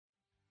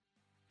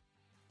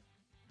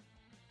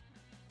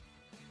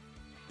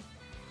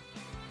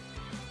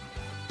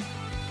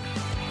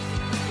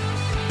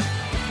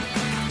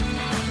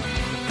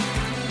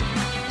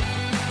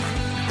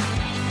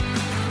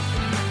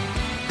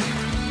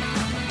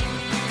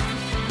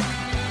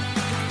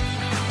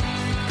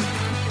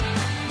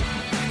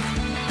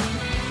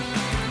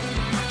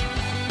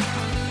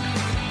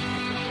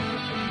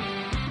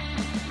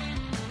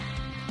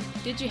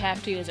Did You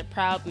Have To is a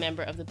proud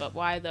member of the But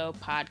Why Though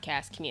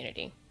podcast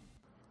community.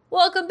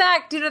 Welcome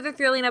back to another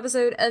thrilling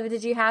episode of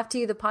Did You Have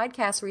To, the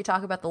podcast where we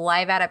talk about the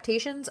live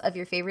adaptations of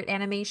your favorite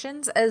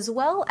animations as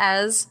well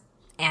as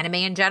anime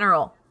in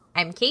general.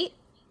 I'm Kate.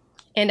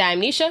 And I'm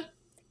Nisha.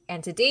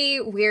 And today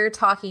we're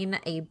talking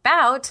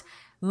about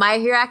My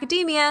Hero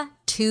Academia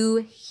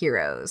 2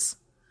 Heroes.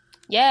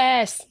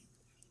 Yes!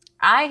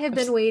 I have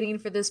been waiting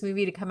for this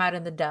movie to come out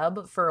in the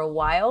dub for a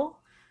while.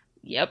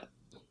 Yep.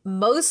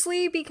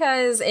 Mostly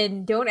because,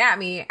 and don't at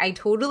me, I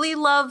totally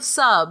love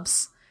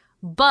subs,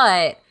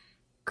 but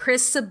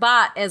Chris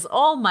Sabat as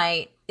All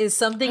Might is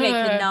something I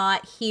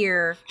cannot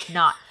hear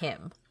not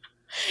him.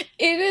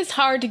 It is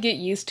hard to get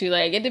used to.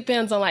 Like, it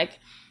depends on, like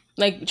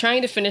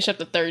trying to finish up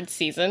the third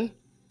season.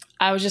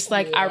 I was just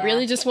like, yeah. I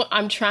really just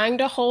I'm trying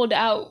to hold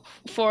out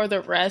for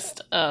the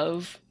rest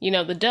of,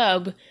 the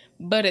dub,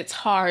 but it's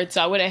hard.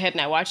 So I went ahead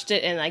and I watched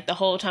it, and, like, the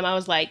whole time I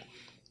was like,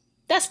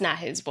 that's not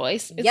his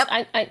voice. Yep.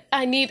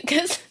 I need,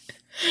 because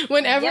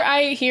whenever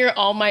I hear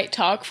All Might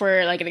talk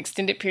for, like, an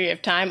extended period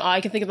of time, all I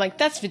can think of, like,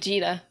 that's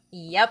Vegeta.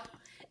 Yep.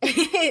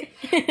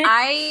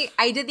 I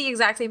did the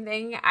exact same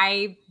thing.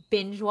 I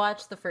binge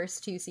watched the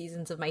first 2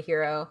 seasons of My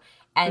Hero,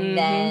 and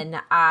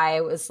then I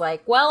was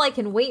like, well, I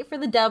can wait for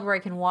the dub or I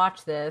can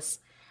watch this.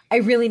 I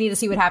really need to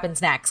see what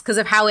happens next because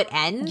of how it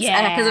ends,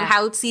 and because of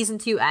how season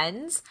 2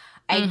 ends.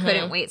 I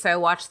couldn't wait, so I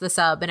watched the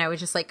sub, and I was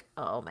just like,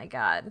 oh my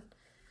god.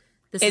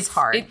 This is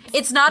hard.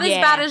 It's not as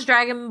bad as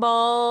Dragon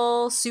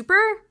Ball Super,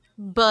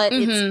 but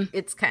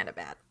it's kind of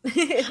bad.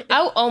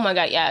 Oh my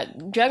god, yeah.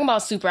 Dragon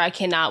Ball Super I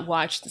cannot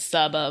watch the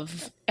sub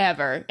of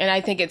ever. And I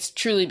think it's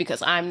truly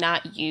because I'm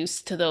not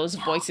used to those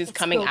voices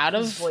coming out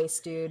of... his voice,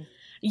 dude.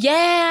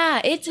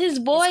 Yeah, it's his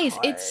voice.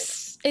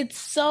 It's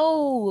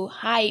so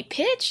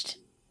high-pitched.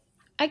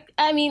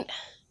 I mean,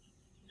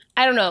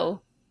 I don't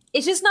know.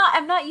 It's just not,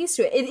 I'm not used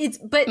to it.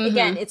 But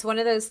again, it's one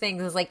of those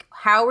things, is like,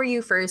 how were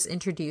you first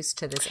introduced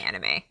to this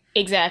anime?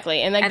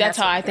 Exactly. And, like, that's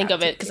how I think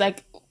of it. Because,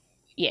 like,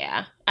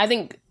 yeah, I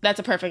think that's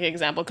a perfect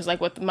example. Because,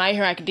 like, with My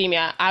Hero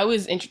Academia, I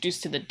was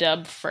introduced to the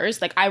dub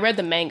first. Like, I read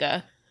the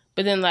manga,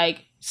 but then,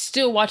 like,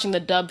 still watching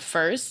the dub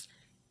first,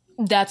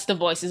 that's the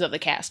voices of the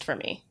cast for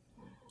me.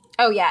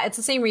 Oh, yeah. It's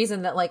the same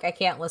reason that, like, I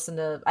can't listen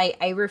to...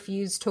 I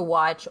refuse to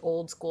watch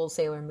old school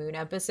Sailor Moon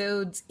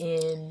episodes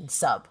in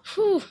sub.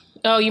 Whew.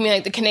 Oh, you mean,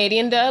 like, the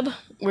Canadian dub?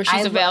 Where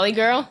she's a valley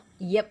girl?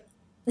 Yep.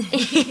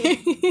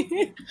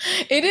 It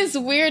is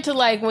weird to,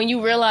 like, when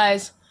you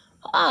realize,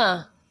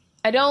 I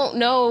don't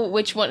know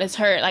which one is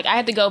her. Like, I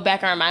had to go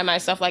back and remind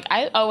myself. Like,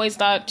 I always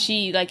thought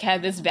she, like,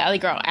 had this valley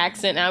girl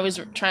accent. And I was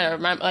trying to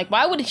remember, like,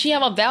 why would she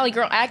have a valley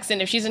girl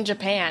accent if she's in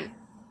Japan?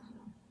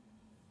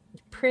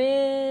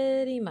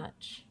 Pretty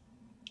much.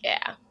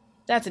 Yeah,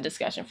 that's a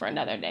discussion for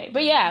another day.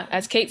 But yeah,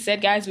 as Kate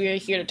said, guys, we are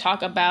here to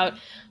talk about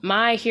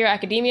My Hero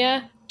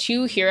Academia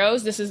 2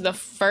 Heroes. This is the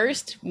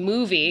first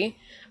movie,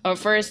 or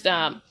first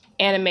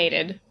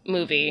anime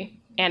movie.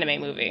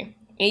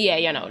 Yeah,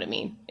 you know what I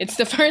mean. It's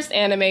the first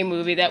anime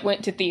movie that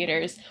went to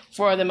theaters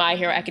for the My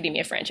Hero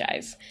Academia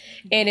franchise.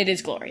 And it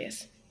is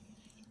glorious.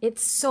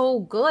 It's so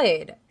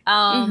good.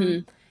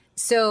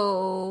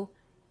 So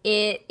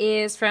it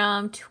is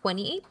from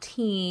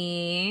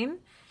 2018.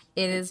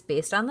 It is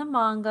based on the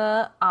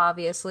manga,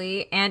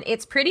 obviously, and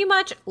it's pretty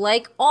much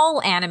like all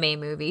anime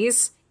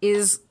movies,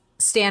 is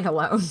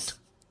standalone.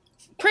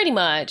 Pretty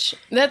much.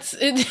 That's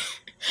it.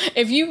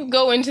 If you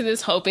go into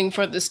this hoping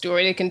for the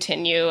story to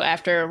continue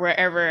after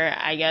wherever,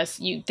 I guess,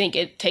 you think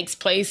it takes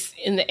place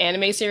in the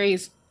anime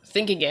series,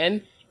 think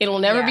again. It'll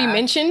never be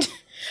mentioned.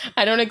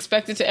 I don't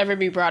expect it to ever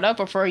be brought up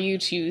or for you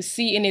to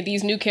see any of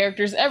these new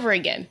characters ever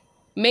again.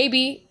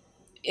 Maybe,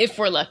 if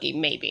we're lucky,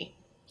 maybe.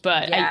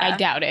 But I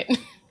doubt it.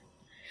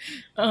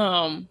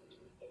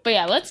 But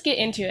yeah, let's get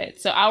into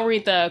it. So I'll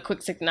read the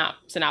quick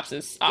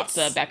synopsis off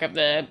the back of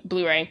the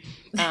Blu-ray.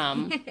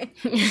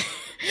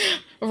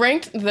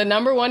 Ranked the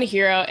number 1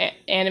 hero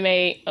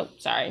anime. Oh,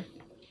 sorry.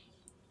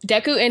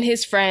 Deku and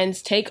his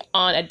friends take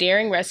on a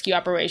daring rescue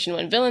operation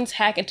when villains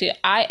hack into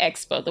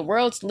iExpo, the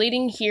world's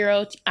leading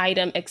hero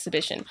item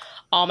exhibition.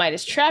 All Might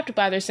is trapped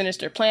by their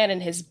sinister plan,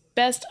 and his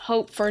best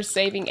hope for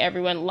saving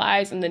everyone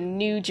lies in the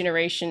new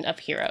generation of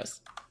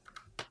heroes.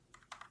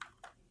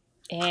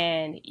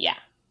 And yeah,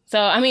 so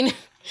I mean,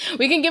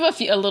 we can give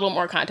a little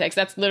more context.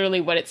 That's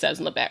literally what it says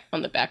on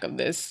the back of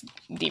this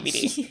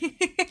DVD,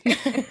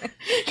 because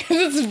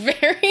it's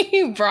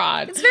very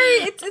broad.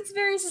 It's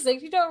very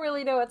succinct. You don't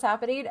really know what's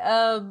happening.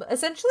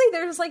 Essentially,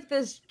 there's like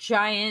this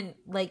giant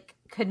like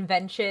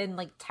convention,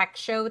 like tech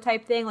show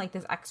type thing, like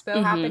this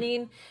expo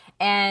happening,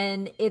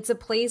 and it's a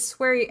place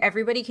where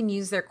everybody can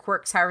use their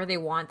quirks however they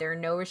want. There are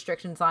no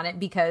restrictions on it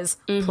because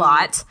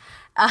plot.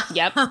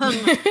 Yep.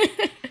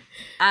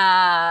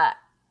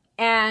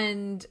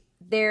 And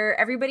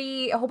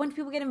a whole bunch of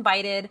people get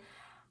invited.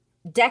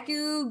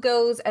 Deku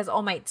goes as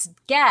All Might's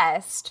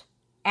guest,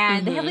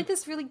 and they have like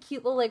this really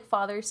cute little like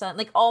father-son.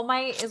 Like, All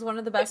Might is one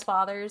of the best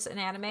fathers in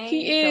anime.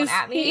 He is. Don't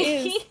at me.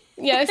 He is.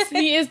 Yes,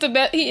 he is the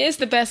best. He is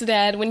the best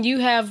dad. When you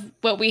have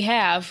what we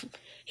have,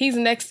 He's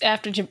next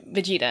after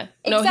Vegeta.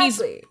 No,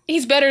 Exactly.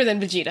 he's better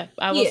than Vegeta.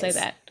 I will say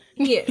that.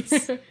 He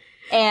is.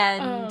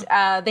 And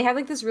they have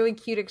like this really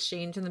cute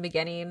exchange in the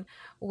beginning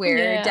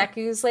where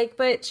Deku's like,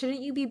 but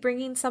shouldn't you be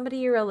bringing somebody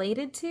you're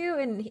related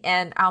to?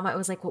 And All Might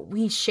was like, what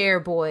we share,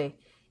 boy,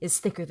 is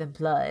thicker than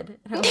blood.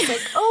 And I was like,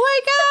 oh my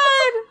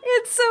god,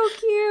 it's so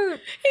cute.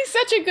 He's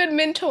such a good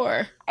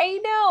mentor. I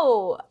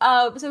know.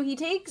 So he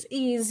takes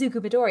Izuku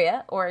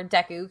Midoriya, or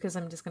Deku, because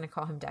I'm just going to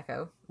call him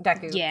Deku,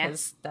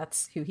 because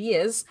that's who he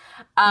is.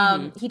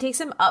 He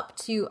takes him up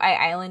to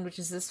Island, which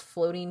is this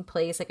floating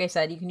place. Like I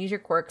said, you can use your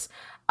quirks.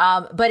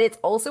 But it's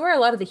also where a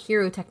lot of the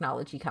hero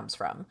technology comes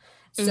from.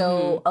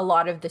 So a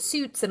lot of the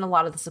suits and a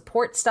lot of the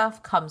support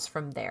stuff comes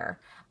from there.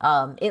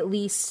 At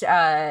least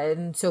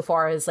so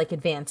far as like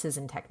advances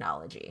in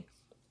technology.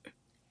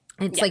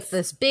 It's like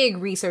this big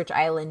research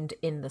island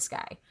in the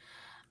sky.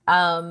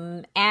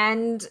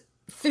 And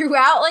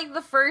throughout like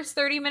the first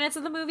 30 minutes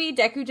of the movie,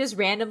 Deku just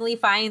randomly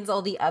finds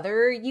all the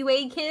other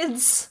UA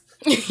kids.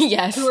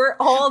 Yes. Who are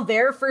all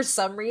there for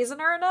some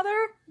reason or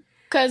another.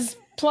 Because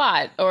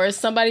plot, or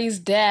somebody's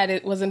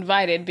dad was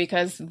invited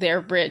because they're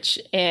rich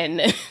and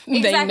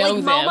they know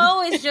them.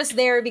 Momo is just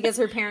there because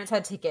her parents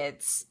had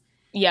tickets.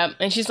 Yep,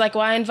 and she's like,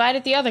 well, I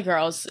invited the other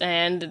girls,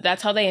 and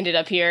that's how they ended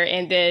up here.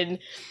 And then,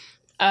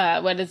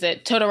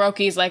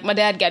 Todoroki's like, my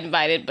dad got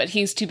invited, but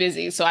he's too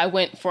busy, so I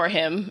went for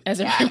him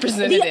as a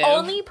representative. The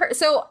only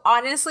so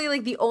honestly,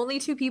 like, the only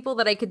two people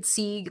that I could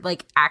see,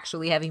 like,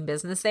 actually having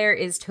business there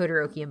is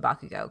Todoroki and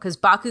Bakugo. Because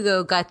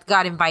Bakugo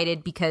got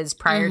invited because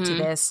prior to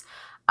this,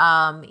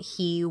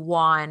 he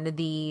won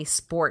the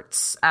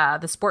sports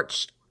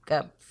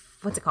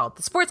what's it called?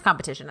 The sports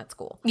competition at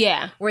school.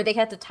 Yeah. Where they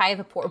had to tie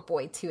the poor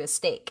boy to a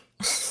stake.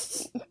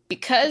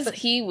 Because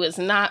he was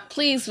not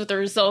pleased with the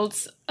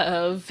results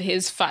of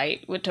his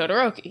fight with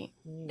Todoroki.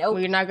 Nope.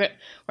 We're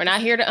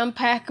not here to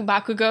unpack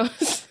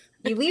Bakugo's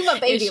You leave my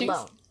baby issues.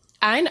 Alone.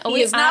 I know.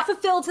 He has not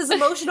fulfilled his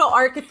emotional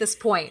arc at this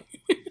point.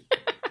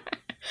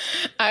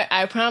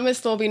 I promise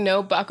there'll be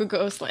no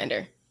Bakugo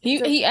slander.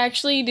 He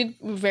actually did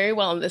very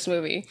well in this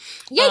movie.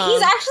 Yeah,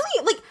 he's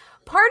actually, like,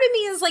 part of me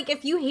is like,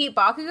 if you hate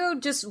Bakugo,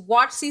 just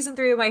watch season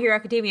 3 of My Hero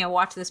Academia and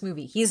watch this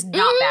movie. He's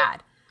not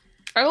bad.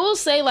 I will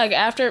say, like,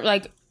 after,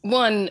 like,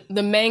 one,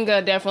 the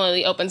manga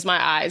definitely opens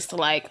my eyes to,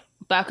 like,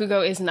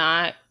 Bakugo is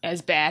not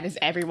as bad as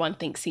everyone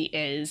thinks he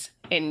is,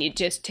 and it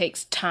just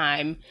takes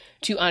time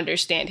to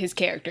understand his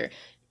character.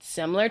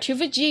 Similar to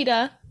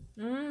Vegeta,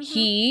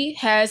 he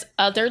has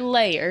other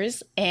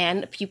layers,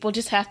 and people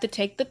just have to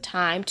take the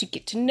time to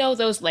get to know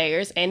those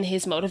layers and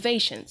his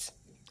motivations.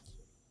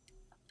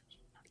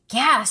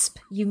 Gasp!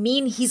 You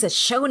mean he's a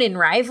shonen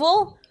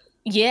rival?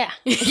 Yeah.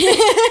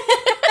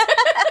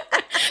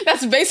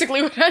 That's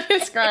basically what I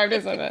described,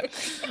 isn't it?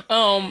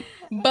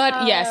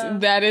 But yes,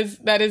 that is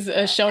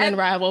a shonen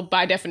rival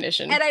by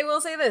definition. And I will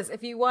say this,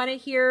 if you want to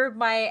hear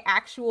my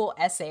actual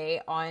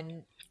essay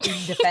on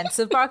in defense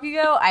of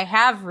Bakugo, I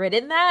have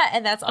written that,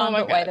 and that's on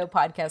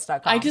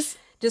podcast.com. I just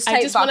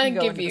type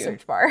Bakugo into the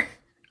search bar.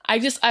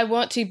 I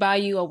want to buy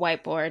you a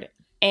whiteboard,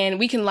 and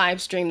we can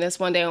live stream this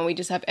one day when we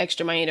just have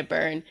extra money to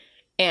burn,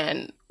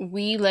 and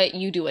we let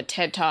you do a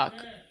TED Talk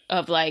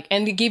of, like,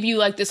 and to give you,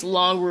 like, this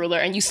long ruler,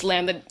 and you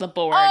slam the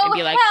board and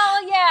be like,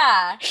 hell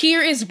yeah!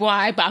 Here is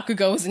why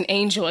Bakugo is an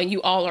angel and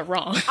you all are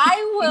wrong.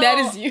 I will. That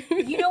is you.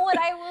 You know what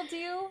I will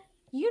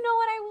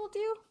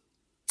do?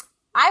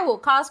 I will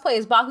cosplay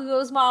as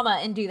Bakugo's mama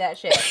and do that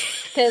shit.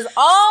 Because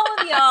all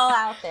of y'all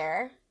out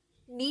there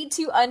need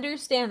to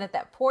understand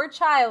that poor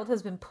child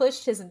has been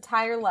pushed his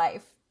entire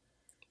life.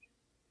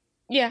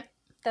 Yeah.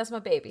 That's my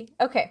baby.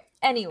 Okay.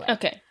 Anyway.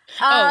 Okay.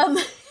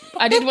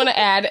 I did want to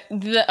add,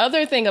 the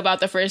other thing about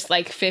the first,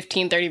 like,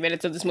 15, 30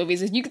 minutes of this movie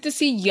is you get to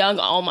see young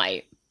All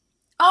Might.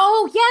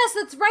 Oh, yes,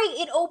 that's right.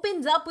 It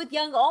opens up with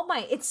young All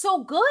Might. It's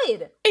so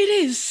good. It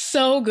is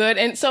so good.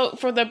 And so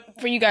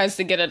for you guys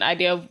to get an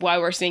idea of why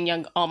we're seeing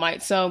young All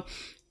Might, so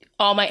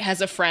All Might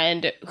has a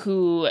friend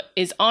who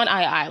is on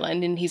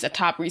Island, and he's a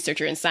top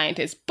researcher and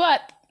scientist,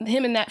 but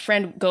him and that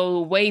friend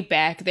go way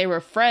back. They were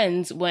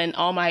friends when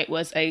All Might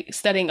was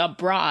studying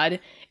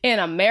abroad in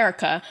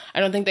America. I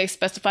don't think they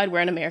specified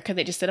where in America.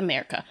 They just said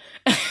America.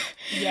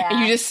 Yeah. And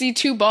you just see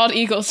two bald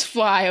eagles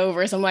fly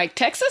over. So I'm like,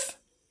 Texas?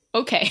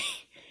 Okay.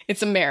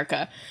 It's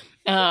America.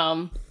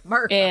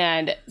 America.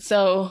 And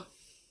so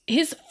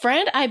his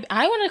friend, I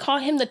want to call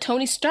him the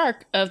Tony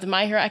Stark of the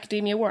My Hero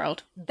Academia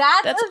world.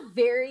 That's a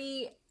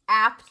very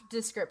apt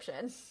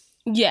description.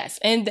 Yes,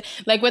 and,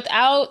 like,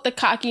 without the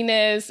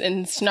cockiness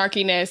and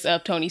snarkiness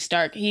of Tony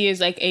Stark, he is,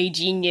 like, a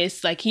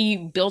genius. Like, he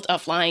built a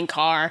flying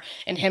car,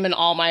 and him and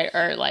All Might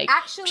are, like,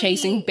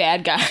 chasing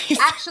bad guys.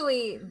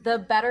 Actually, the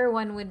better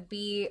one would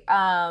be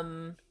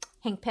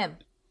Hank Pym.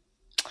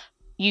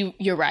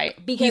 You're right.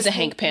 Because he's a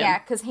Hank Pym. Yeah,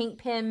 because Hank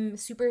Pym,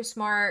 super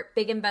smart,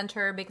 big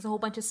inventor, makes a whole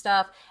bunch of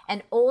stuff,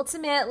 and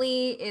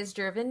ultimately is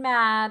driven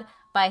mad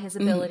by his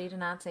ability to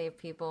not save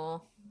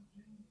people.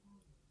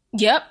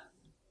 Yep.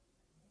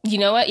 You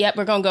know what? Yep,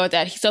 we're going to go with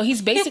that. So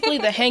he's basically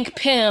the Hank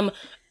Pym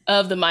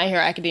of the My Hero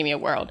Academia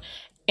world.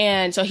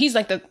 And so he's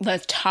like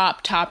the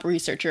top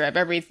researcher of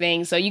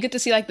everything. So you get to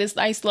see like this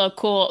nice little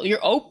cool, you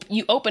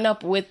open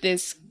up with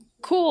this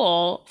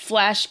cool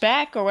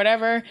flashback or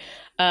whatever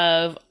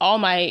of All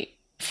Might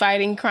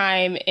fighting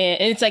crime.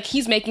 And it's like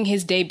he's making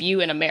his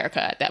debut in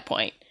America at that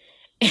point.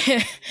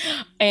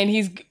 And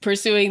he's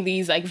pursuing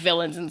these like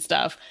villains and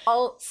stuff. I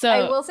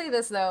will say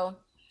this though.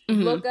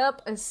 Look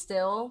up a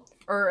still,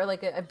 or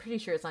like I'm pretty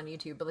sure it's on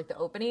YouTube, but like the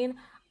opening,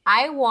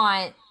 I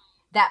want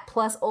that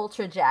Plus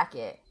Ultra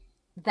jacket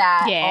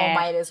that All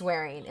Might is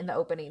wearing in the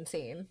opening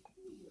scene.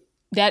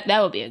 That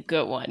would be a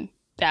good one.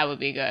 That would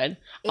be good.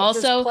 It also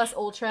says Plus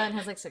Ultra and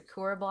has like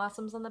sakura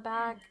blossoms on the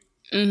back.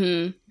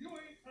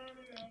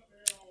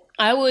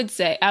 I would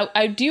say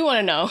I do want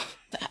to know,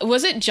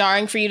 was it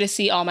jarring for you to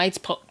see All Might's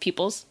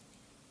pupils?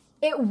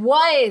 It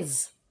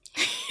was.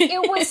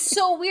 It was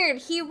so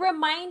weird. He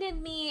reminded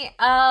me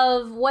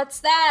of what's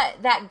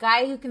that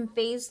guy who can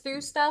phase through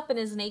stuff and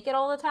is naked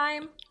all the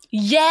time?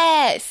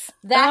 Yes,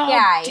 that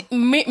guy,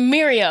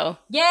 Mirio.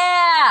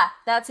 Yeah,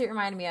 that's who it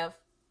reminded me of.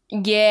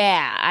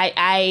 Yeah,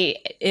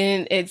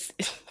 and it's,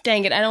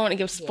 dang it, I don't want to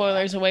give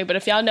spoilers away, but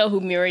if y'all know who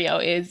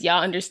Mirio is,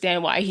 y'all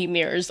understand why he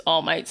mirrors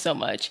All Might so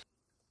much.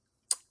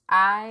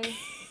 I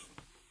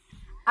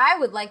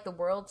would like the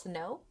world to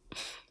know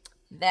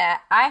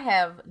that I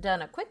have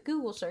done a quick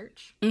Google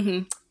search,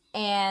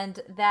 and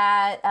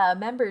that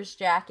members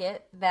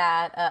jacket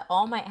that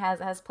All Might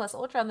has Plus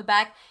Ultra on the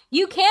back,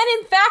 you can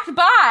in fact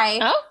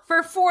buy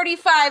for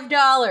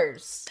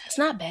 $45. That's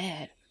not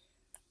bad.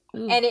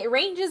 Ooh. And it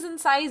ranges in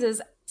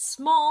sizes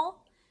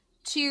small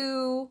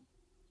to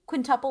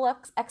quintuple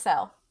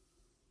XL.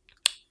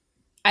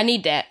 I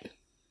need that.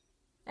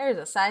 There's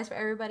a size for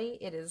everybody.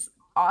 It is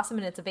awesome,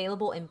 and it's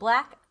available in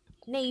black,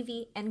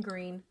 navy, and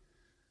green.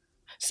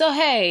 So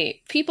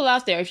hey, people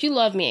out there, if you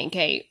love me and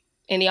Kate,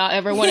 and y'all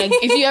ever want to,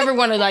 if you ever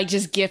want to like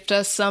just gift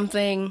us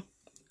something,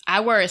 I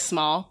wear a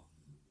small.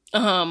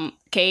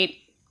 Kate,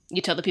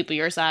 you tell the people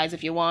your size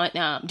if you want.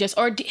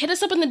 Or hit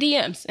us up in the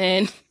DMs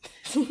and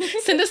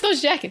send us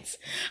those jackets.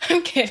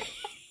 I'm kidding.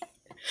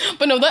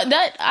 But no,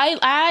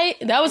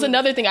 that was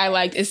another thing I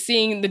liked, is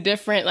seeing the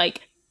different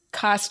like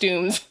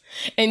costumes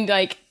and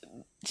like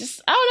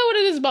just, I don't know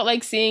what it is about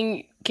like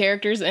seeing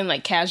characters in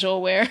like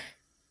casual wear.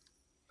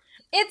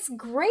 It's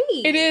great.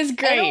 It is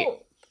great.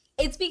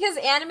 It's because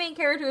anime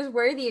characters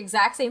wear the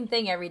exact same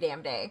thing every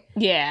damn day.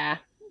 Yeah,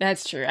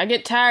 that's true. I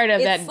get tired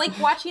of that. It's like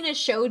watching a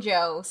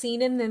shoujo, seeing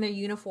them in their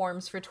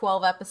uniforms for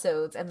 12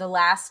 episodes, and the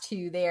last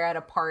 2 they're at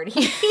a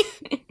party.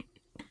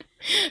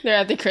 They're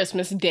at the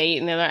Christmas date,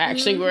 and they're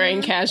actually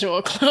wearing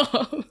casual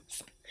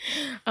clothes.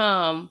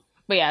 But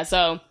yeah,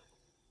 so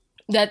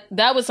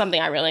that was something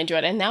I really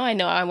enjoyed, and now I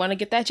know I want to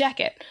get that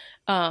jacket.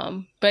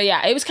 But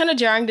yeah, it was kind of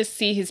jarring to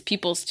see his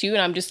pupils too,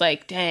 and I'm just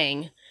like,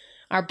 dang,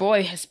 our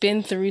boy has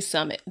been through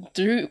some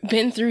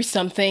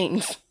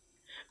things.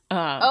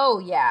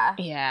 Oh yeah.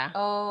 Yeah.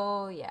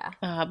 Oh yeah.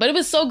 But it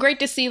was so great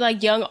to see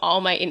like young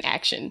All Might in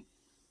action.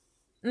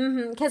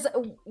 Because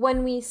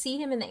when we see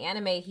him in the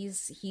anime,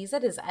 he's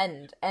at his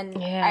end, and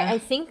I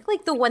think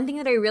like the one thing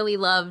that I really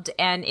loved,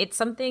 and it's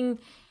something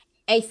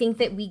I think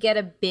that we get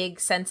a big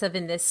sense of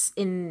in this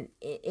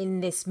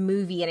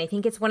movie, and I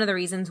think it's one of the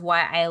reasons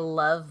why I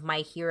love My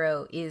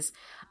Hero is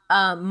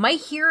My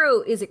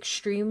Hero is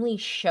extremely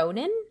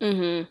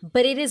shonen,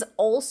 but it is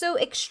also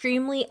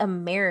extremely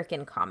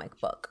American comic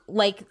book.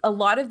 Like a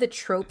lot of the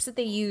tropes that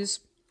they use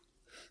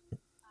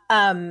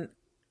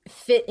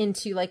fit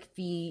into like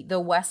the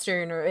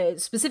Western, or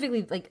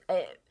specifically like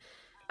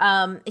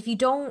if you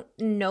don't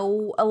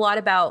know a lot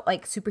about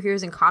like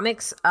superheroes in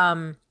comics,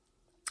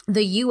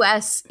 the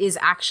US is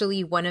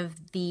actually one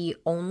of the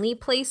only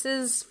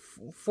places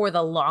for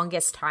the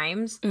longest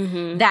times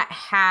that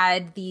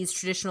had these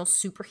traditional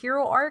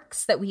superhero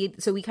arcs that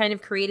we kind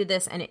of created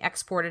this and it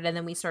exported, and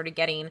then we started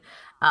getting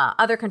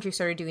other countries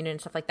started doing it and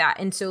stuff like that.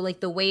 And so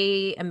like the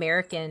way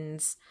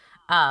Americans,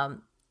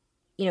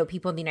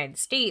 people in the United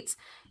States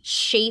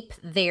shape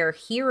their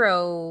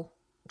hero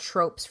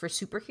tropes for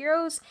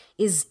superheroes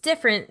is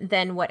different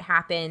than what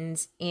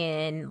happens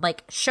in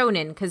like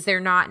shonen, because they're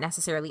not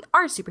necessarily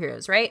our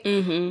superheroes, right?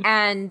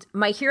 And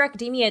My Hero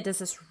Academia does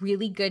this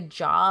really good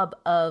job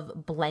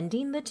of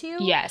blending the two.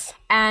 Yes.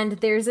 And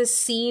there's a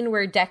scene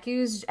where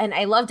Deku's, and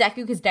I love Deku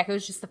because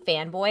Deku's just a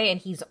fanboy and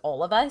he's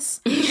all of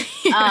us.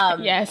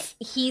 Yes.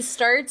 He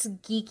starts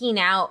geeking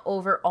out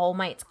over All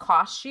Might's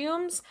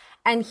costumes.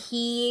 And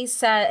he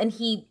said, and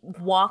he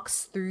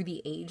walks through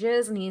the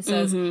ages, and he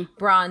says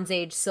Bronze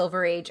Age,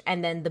 Silver Age,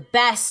 and then the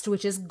best,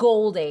 which is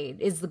Gold Age,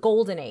 is the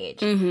Golden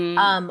Age.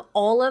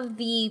 All of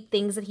the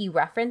things that he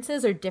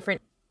references are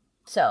different.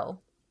 So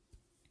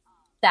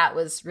that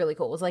was really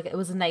cool. It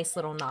was a nice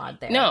little nod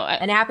there.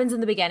 And it happens in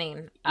the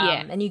beginning.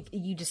 And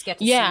you just get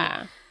to see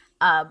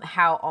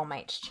how All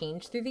Might's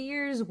changed through the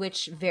years,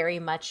 which very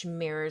much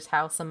mirrors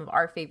how some of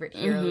our favorite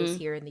heroes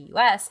here in the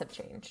US have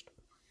changed.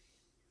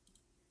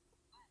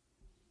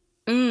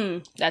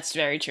 That's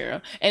very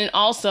true. And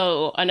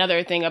also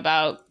another thing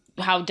about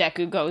how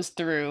Deku goes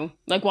through,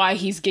 like why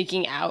he's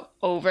geeking out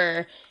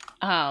over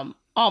All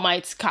All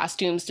Might's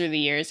costumes through the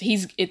years.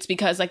 It's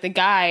because like the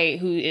guy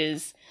who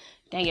is,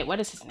 dang it, what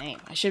is his name?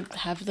 I should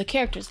have the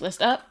characters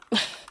list up.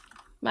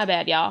 My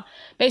bad, y'all.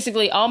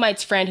 Basically, All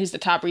Might's friend, who's the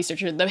top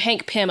researcher, the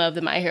Hank Pym of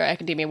the My Hero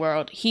Academia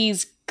world,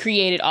 he's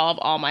created all of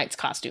All Might's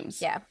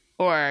costumes. Yeah.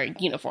 Or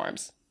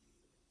uniforms.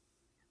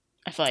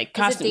 I feel like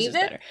costumes is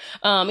better.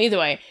 Either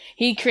way,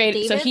 he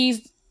created. David? So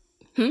he's.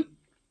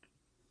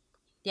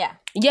 Yeah.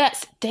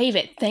 Yes,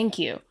 David. Thank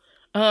you.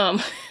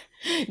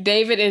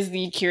 David is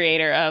the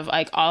curator of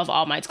like all of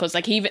All Might's clothes.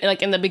 Like he even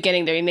like in the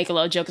beginning there, he make a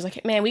little joke. It's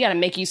like, man, we got to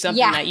make you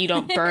something that you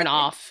don't burn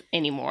off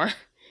anymore.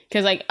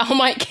 Because like All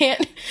Might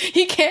can't.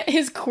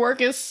 His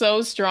quirk is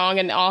so strong,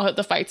 and all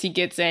the fights he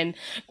gets in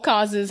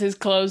causes his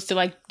clothes to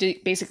like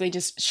basically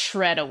just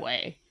shred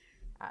away.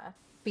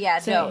 But yeah,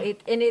 so, no,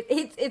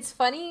 it's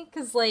funny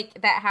because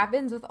like that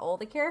happens with all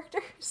the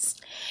characters.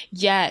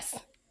 Yes.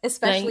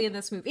 Especially in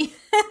this movie.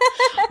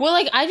 Well,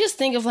 like, I just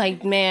think of,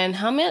 like, man,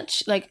 how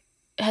much, like,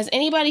 has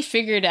anybody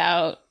figured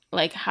out,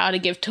 like, how to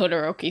give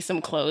Todoroki some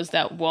clothes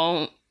that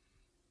won't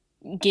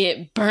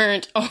get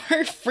burnt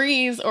or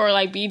freeze or,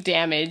 like, be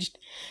damaged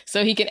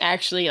so he can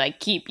actually, like,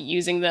 keep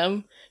using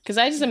them? Because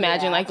I just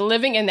imagine, like,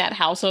 living in that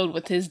household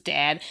with his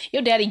dad.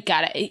 Your daddy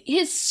got it.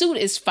 His suit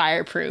is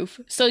fireproof.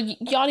 So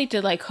y'all need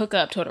to, like, hook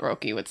up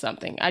Todoroki with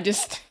something.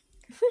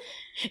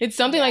 It's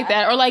something like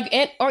that. Or, like,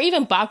 or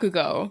even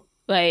Bakugo.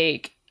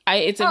 Like...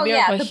 it's a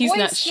miracle the he's boy's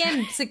not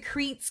skin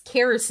secretes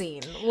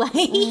kerosene, like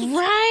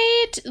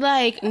right,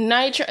 like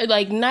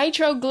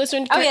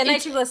nitroglycerin. Oh yeah,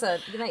 nitroglycerin.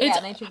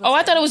 Nitroglycerin. Oh,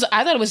 I thought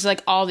it was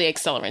like all the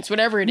accelerants,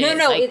 whatever it is.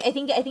 No, like, I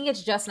think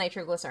it's just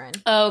nitroglycerin.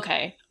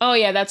 Okay. Oh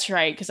yeah, that's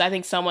right. Because I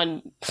think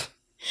someone.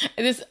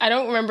 I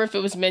don't remember if it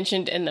was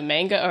mentioned in the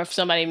manga or if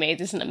somebody made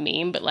this in a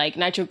meme, but like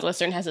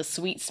nitroglycerin has a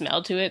sweet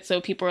smell to it,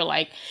 so people are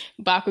like,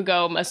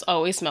 Bakugo must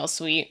always smell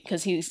sweet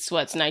because he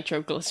sweats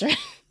nitroglycerin.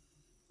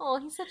 Oh,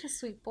 he's such a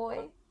sweet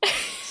boy.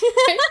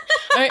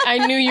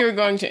 I knew you were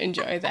going to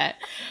enjoy that.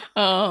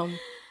 But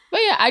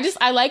yeah,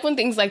 I like when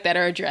things like that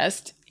are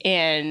addressed.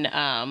 And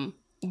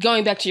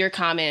going back to your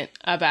comment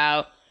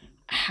about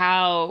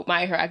how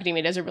My Hero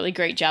Academia does a really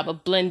great job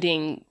of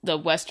blending the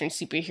Western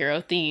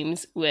superhero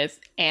themes with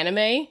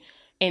anime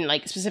and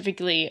like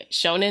specifically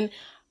shonen.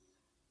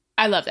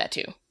 I love that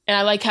too. And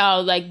I like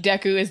how like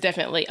Deku is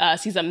definitely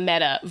us. He's a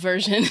meta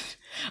version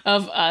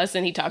of us,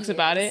 and he talks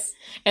about it.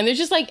 And there's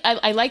just like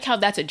I like how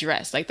that's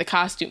addressed, like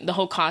the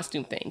whole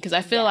costume thing, because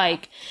I feel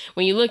like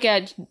when you look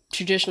at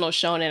traditional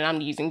shonen,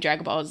 I'm using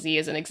Dragon Ball Z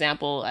as an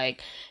example,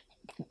 like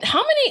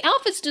how many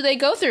outfits do they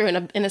go through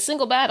in a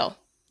single battle?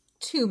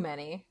 Too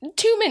many.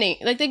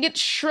 Like they get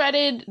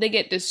shredded, they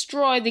get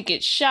destroyed, they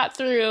get shot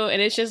through,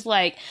 and it's just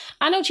like,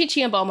 I know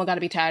Chi-Chi and Bulma got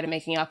to be tired of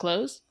making y'all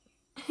clothes.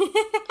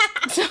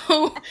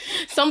 So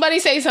somebody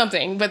say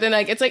something, but then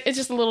like it's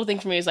just a little thing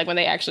for me. It's like when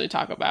they actually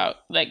talk about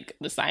like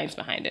the science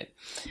behind it.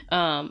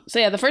 So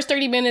yeah, the first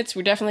 30 minutes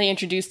we're definitely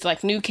introduced to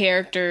like new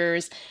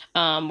characters.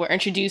 We're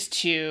introduced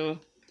to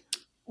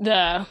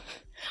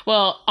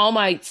All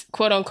Might's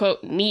quote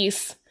unquote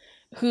niece,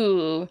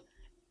 who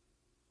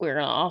we're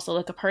gonna also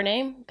look up her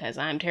name because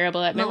I'm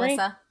terrible at memory.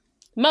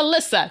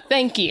 Melissa,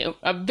 thank you.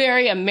 A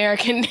very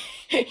American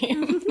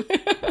name.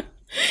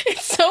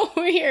 It's so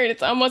weird.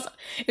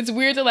 It's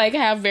weird to like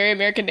have very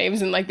American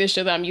names in like this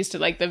show that I'm used to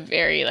like the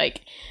very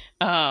like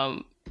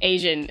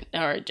Asian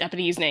or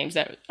Japanese names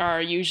that are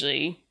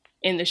usually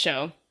in the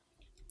show.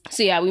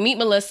 So yeah, we meet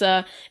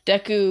Melissa.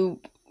 Deku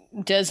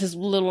does his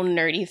little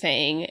nerdy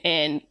thing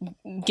and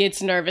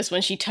gets nervous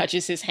when she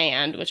touches his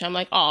hand, which I'm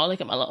like, oh,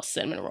 look at my little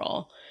cinnamon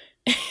roll.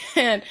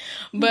 But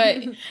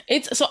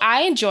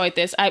I enjoyed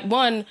this.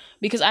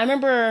 Because I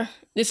remember,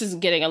 this is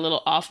getting a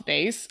little off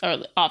base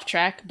or off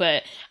track,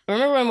 but I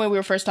remember when we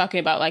were first talking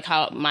about like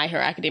how My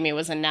Hero Academia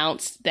was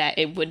announced that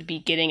it would be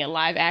getting a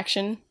live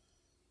action.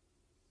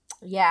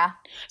 Yeah.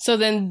 So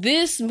then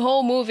this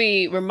whole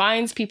movie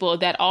reminds people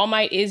that All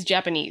Might is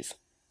Japanese.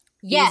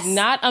 Yes. He's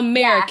not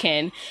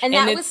American. Yeah. And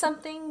that was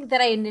something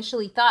that I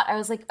initially thought. I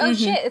was like, oh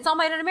shit, it's All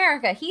Might in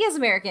America. He is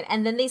American.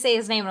 And then they say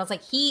his name and I was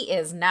like, he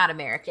is not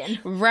American.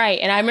 Right.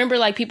 And I remember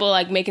like people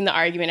like making the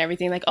argument and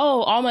everything like,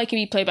 oh, All Might can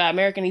be played by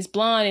American. He's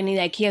blonde and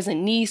he has a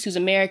niece who's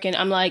American.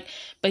 I'm like,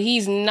 but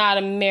he's not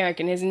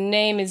American. His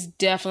name is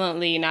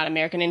definitely not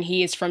American and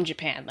he is from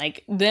Japan.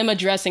 Like them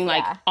addressing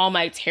like All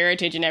Might's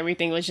heritage and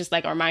everything was just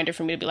like a reminder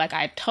for me to be like,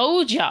 I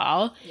told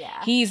y'all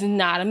he's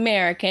not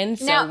American.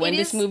 So now, when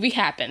this movie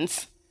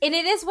happens... And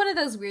it is one of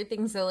those weird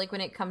things, though, like when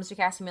it comes to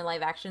casting in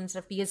live action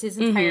stuff, because his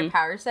entire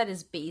power set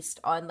is based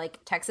on, like,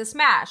 Texas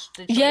Smash,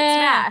 Detroit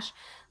Smash.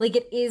 Like,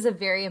 it is a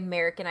very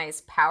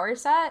Americanized power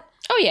set.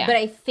 Oh, yeah. But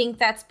I think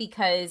that's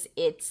because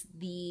it's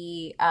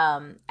the,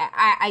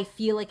 I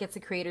feel like it's the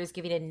creators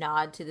giving a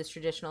nod to this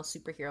traditional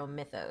superhero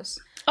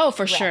mythos. Oh,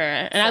 for sure.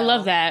 And I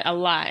love that a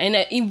lot.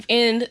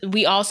 And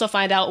we also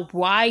find out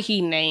why he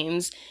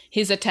names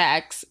his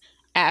attacks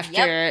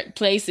after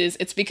places.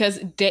 It's because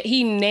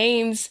he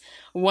names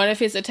one of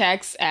his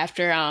attacks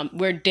after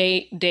where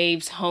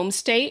Dave's home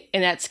state,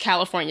 and that's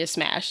California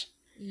Smash.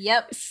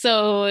 Yep.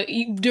 So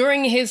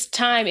during his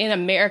time in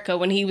America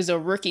when he was a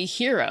rookie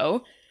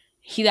hero,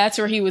 that's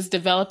where he was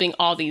developing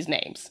all these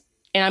names.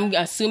 And I'm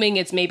assuming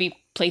it's maybe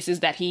places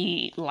that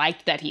he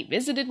liked that he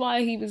visited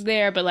while he was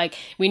there. But like,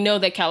 we know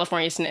that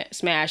California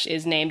Smash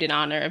is named in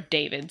honor of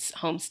David's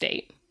home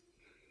state,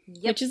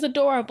 which is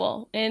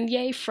adorable. And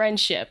yay,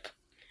 friendship.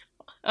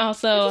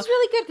 Also, which is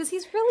really good because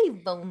he's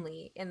really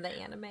lonely in the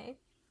anime.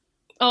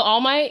 Oh,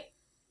 All Might?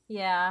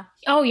 Yeah.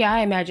 Oh yeah,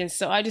 I imagine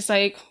so. I just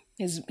like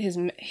his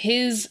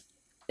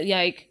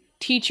like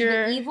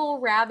teacher, the evil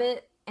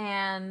rabbit,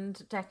 and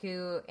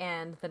Deku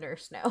and the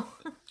nurse know.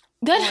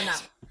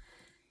 That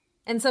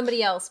and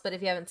somebody else, but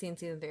if you haven't seen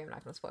season 3, I'm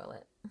not going to spoil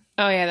it.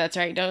 Oh yeah, that's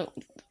right.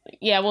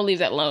 We'll leave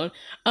that alone.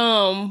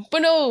 But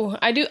no,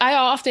 I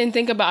often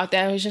think about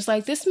that. It's just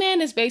like, this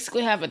man is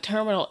basically have a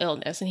terminal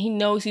illness and he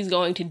knows he's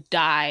going to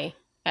die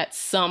at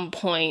some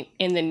point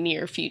in the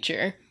near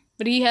future.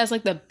 But he has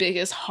like the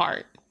biggest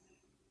heart.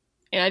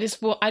 And I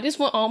just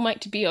want All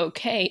Might to be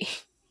okay.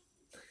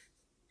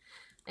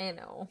 I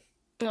know.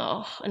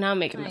 Oh, and I'm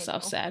making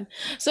myself sad.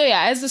 So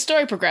yeah, as the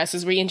story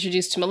progresses, we're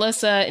introduced to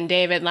Melissa and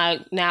David.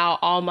 Now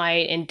All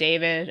Might and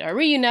David are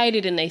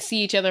reunited and they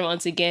see each other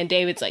once again.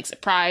 David's like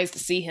surprised to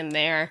see him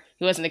there.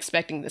 He wasn't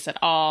expecting this at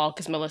all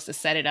because Melissa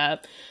set it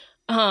up.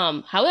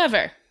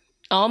 However,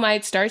 All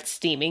Might starts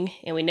steaming,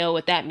 and we know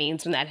what that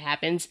means when that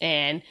happens.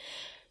 And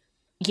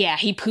yeah,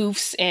 he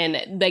poofs,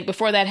 and like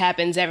before that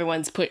happens,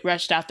 everyone's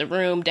rushed out the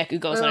room. Deku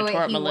goes on a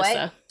tour of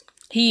Melissa.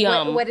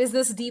 What? What is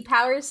this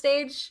depower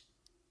stage?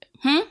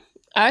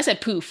 I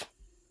said poof.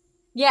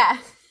 Yeah.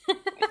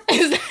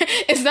 Is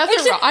that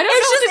the wrong? I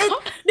don't know.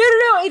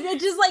 No.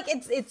 It's just like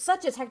it's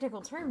such a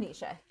technical term,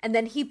 Nisha. And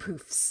then he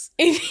poofs.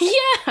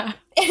 Yeah.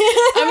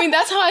 I mean,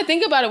 that's how I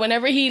think about it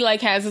whenever he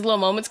like has his little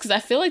moments, because I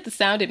feel like the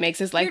sound it makes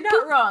is like. You're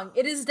not wrong.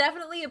 It is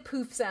definitely a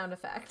poof sound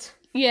effect.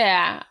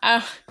 Yeah.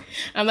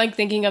 I'm like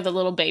thinking of the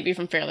little baby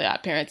from Fairly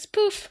Odd Parents.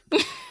 Poof.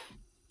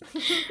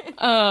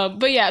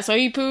 But yeah, so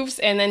he poofs,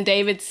 and then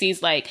David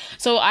sees like,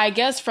 so I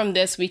guess from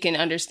this we can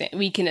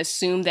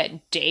assume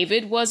that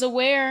David was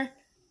aware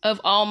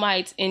of All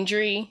Might's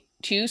injury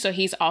too, so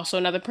he's also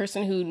another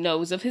person who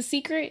knows of his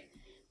secret,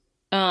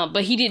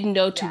 but he didn't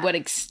know to what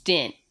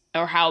extent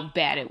or how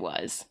bad it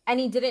was, and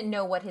he didn't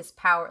know what his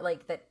power,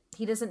 like that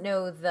he doesn't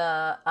know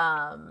the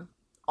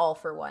All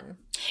for One.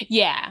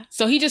 Yeah,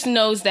 so he just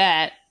knows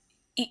that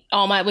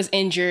All Might was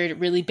injured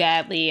really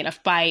badly in a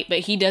fight, but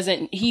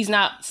he's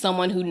not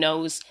someone who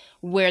knows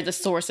where the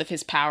source of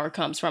his power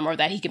comes from, or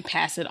that he can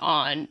pass it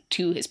on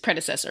to his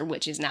predecessor,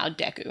 which is now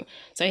Deku.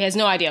 So he has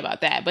no idea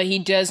about that, but he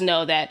does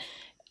know that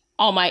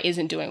All Might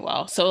isn't doing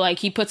well. So like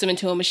he puts him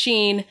into a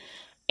machine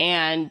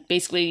and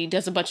basically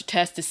does a bunch of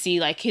tests to see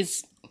like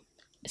his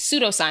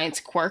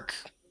pseudoscience quirk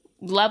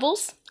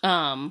levels.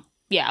 I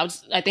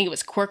think it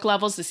was quirk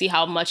levels to see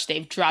how much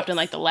they've dropped in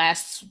like the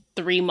last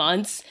 3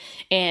 months.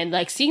 And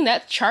like seeing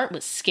that chart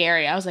was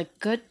scary. I was like,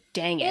 good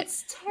dang it.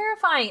 It's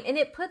terrifying. And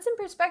it puts in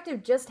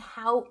perspective just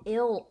how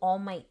ill All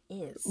Might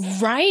is.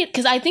 Right?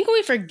 Because I think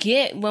we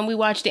forget when we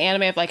watch the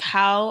anime of like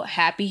how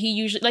happy he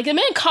usually, like the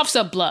man coughs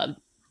up blood.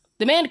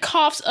 The man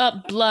coughs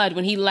up blood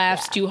when he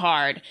laughs too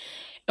hard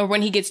or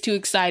when he gets too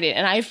excited.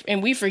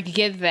 And we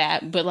forget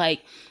that. But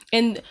like,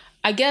 and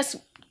I guess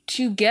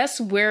to guess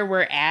where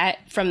we're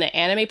at from the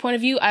anime point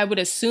of view, I would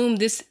assume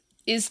this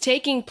is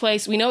taking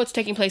place. We know it's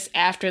taking place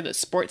after the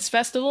sports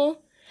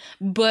festival,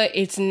 but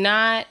it's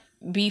not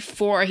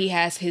before he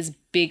has his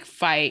big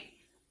fight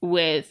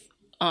with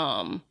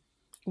One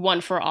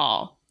for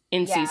All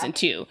in season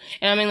 2.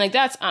 And I mean, like,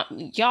 that's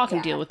y'all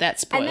can deal with that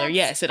spoiler.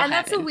 Yes, it'll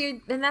happen.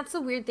 That's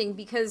the weird thing,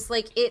 because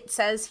like it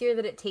says here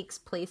that it takes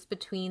place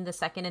between the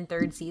 2nd and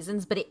 3rd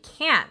seasons, but it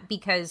can't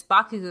because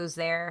Bakugo's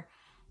there,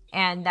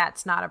 and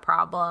that's not a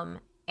problem.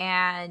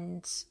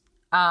 And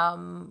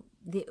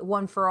the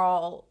One for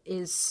All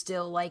is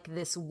still like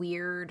this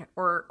weird,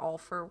 or All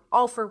for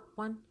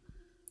One.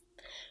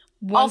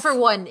 All for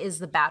One is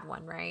the bad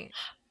one, right?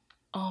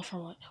 All for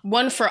One.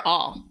 One for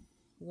All.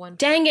 One.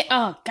 Dang it!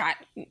 Oh God,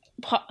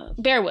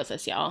 bear with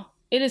us, y'all.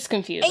 It is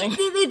confusing.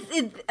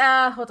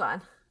 Hold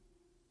on.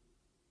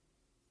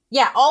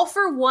 Yeah, All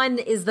for One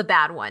is the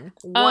bad one.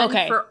 One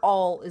for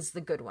All is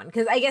the good one.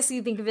 Because I guess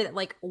you think of it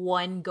like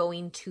one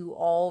going to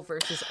all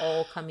versus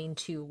all coming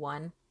to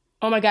one.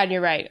 Oh my God, you're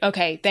right.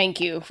 Okay,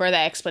 thank you for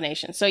that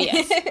explanation. So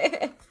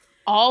yes,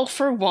 All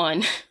for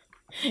One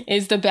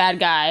is the bad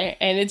guy,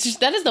 and it's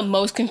just, that is the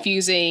most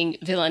confusing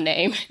villain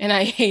name, and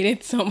I hate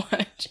it so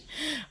much.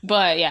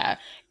 But yeah,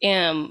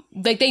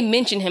 like they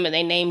mention him and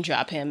they name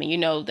drop him, and you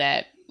know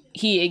that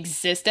he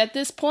exists at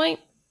this point.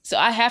 So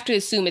I have to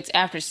assume it's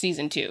after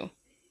season 2.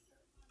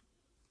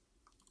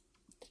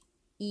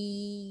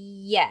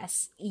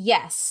 Yes.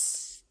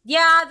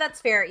 Yeah, that's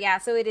fair. Yeah,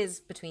 so it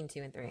is between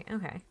 2 and 3.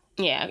 Okay.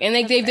 Yeah, and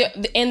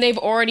they've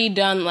already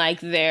done like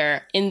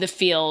their in the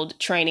field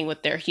training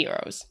with their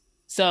heroes.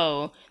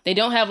 So they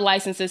don't have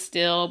licenses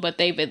still, but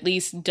they've at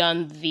least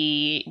done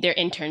their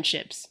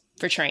internships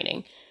for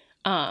training.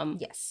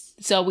 Yes.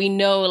 So we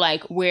know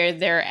like where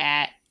they're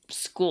at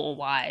school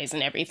wise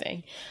and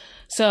everything.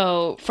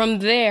 So from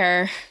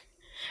there,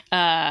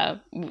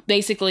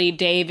 basically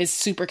Dave is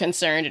super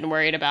concerned and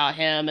worried about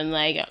him, and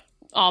like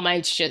All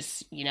Might's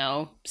just,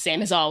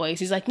 same as always.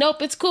 He's like,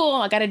 nope, it's cool.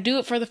 I got to do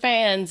it for the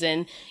fans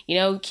and,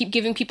 keep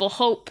giving people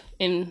hope.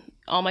 And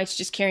All Might's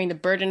just carrying the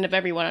burden of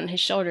everyone on his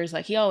shoulders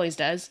like he always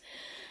does,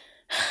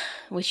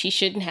 which he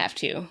shouldn't have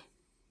to.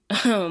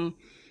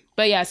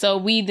 But yeah, so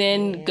we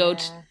then go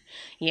to,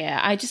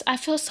 I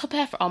feel so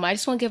bad for All Might. I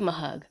just want to give him a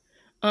hug.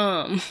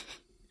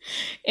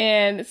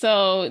 And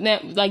so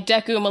like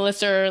Deku and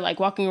Melissa are like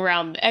walking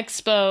around the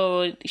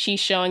expo. She's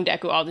showing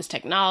Deku all this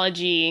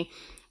technology.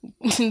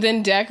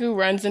 Then Deku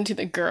runs into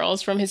the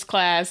girls from his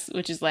class,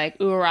 which is like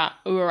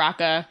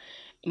Uraraka,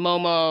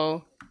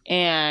 Momo,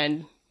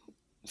 and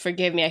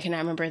forgive me, I cannot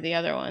remember the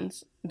other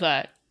ones.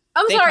 But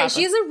I'm sorry,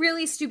 she has a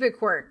really stupid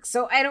quirk,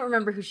 so I don't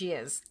remember who she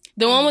is.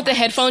 The one with the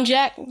headphone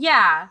jack?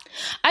 Yeah.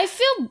 I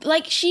feel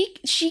like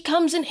she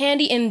comes in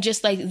handy in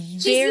just like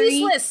She's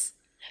useless.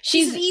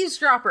 She's an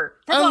eavesdropper.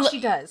 That's all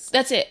she does.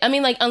 That's it. I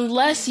mean, like,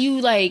 unless you,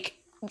 like...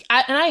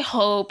 and I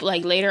hope,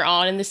 like, later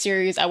on in the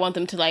series, I want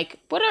them to, like,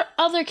 what are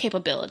other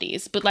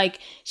capabilities? But, like,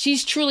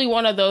 she's truly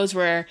one of those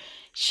where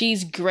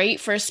she's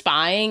great for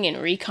spying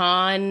and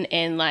recon,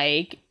 and,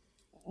 like,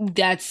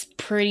 that's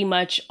pretty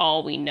much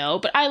all we know.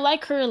 But I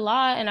like her a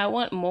lot, and I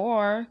want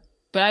more.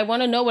 But I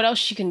want to know what else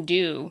she can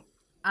do.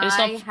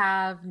 I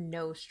have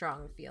no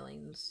strong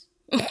feelings.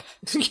 I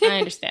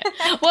understand.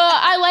 Well,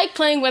 I like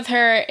playing with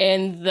her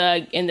in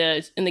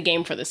the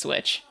game for the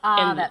Switch.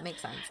 That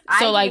makes sense.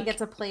 So I didn't get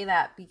to play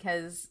that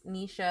because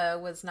Nisha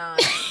was not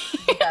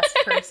the best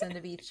person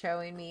to be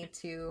showing me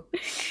to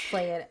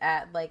play it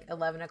at like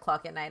 11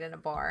 o'clock at night in a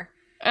bar.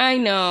 I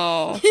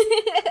know.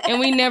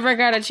 And we never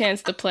got a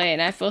chance to play,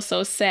 and I feel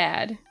so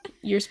sad.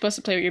 You're supposed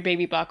to play with your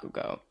baby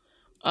Bakugo.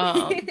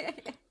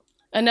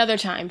 Another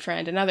time,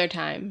 friend. Another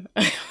time.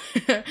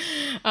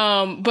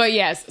 But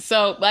yes,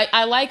 so like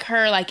I like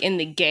her like in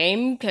the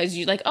game because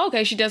you like,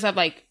 okay, she does have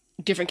like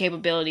different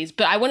capabilities,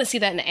 but I want to see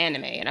that in the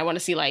anime, and I want to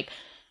see like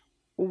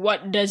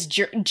what does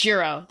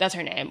Jiro, that's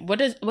her name.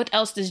 What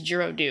else does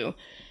Jiro do?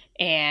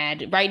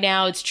 And right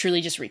now it's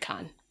truly just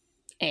recon,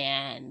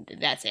 and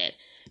that's it.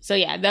 So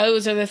yeah,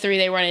 those are the three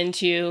they run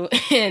into,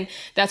 and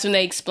that's when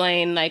they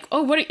explain like,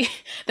 oh,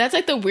 that's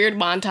like the weird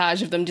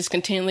montage of them just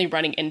continually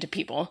running into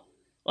people,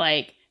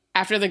 like.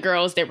 After the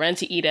girls, they run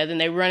into Ida, then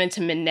they run into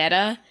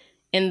Mineta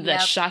and the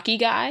Shocky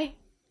guy.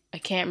 I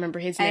can't remember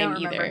his name either. I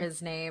don't remember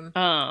his name.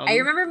 I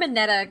remember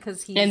Mineta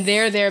because he's... And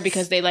they're there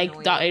because they like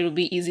thought it would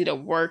be easy to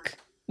work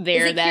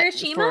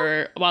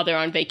there while they're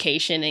on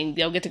vacation, and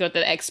they'll get to go to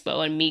the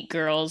expo and meet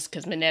girls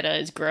because Mineta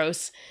is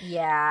gross.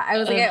 Yeah, I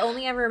was like, I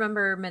only ever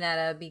remember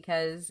Mineta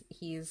because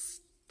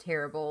he's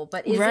terrible.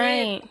 But is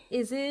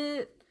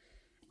it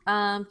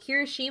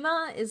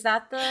Kirishima? Is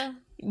that the...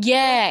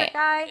 Yeah.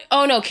 Guy?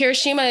 Oh no,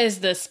 Kirishima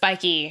is the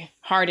spiky,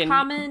 hardened.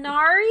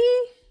 Kaminari.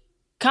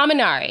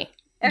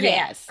 Okay,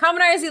 yes.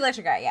 Kaminari is the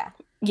electric guy. Yeah.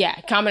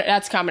 Yeah,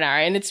 that's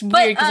Kaminari, and it's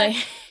weird because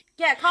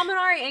Yeah,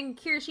 Kaminari and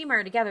Kirishima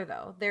are together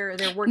though. They're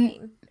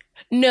working.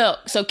 No,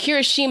 so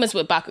Kirishima's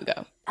with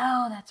Bakugo.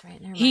 Oh, that's right.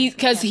 He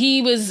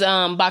was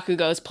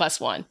Bakugo's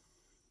 +1.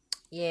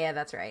 Yeah,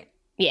 that's right.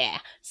 Yeah,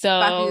 so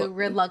Bakugo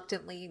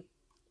reluctantly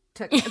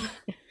took him.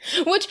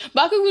 Which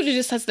Bakugo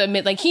just has to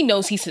admit, like he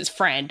knows he's his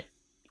friend.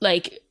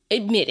 Like,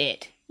 admit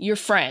it. You're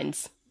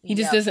friends. He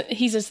just doesn't...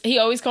 He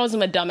always calls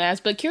him a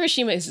dumbass, but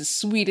Kirishima is the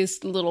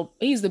sweetest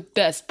he's the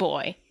best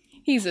boy.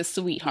 He's a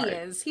sweetheart. He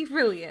is. He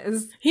really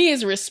is. He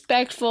is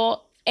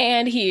respectful,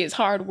 and he is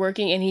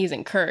hardworking, and he's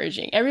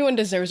encouraging. Everyone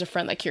deserves a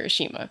friend like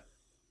Kirishima.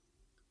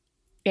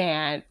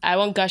 And I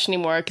won't gush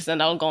anymore, because then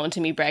that'll go into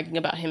me bragging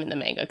about him in the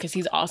manga, because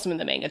he's awesome in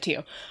the manga,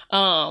 too.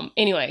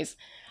 Anyways,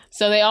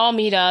 so they all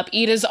meet up.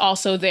 Ida's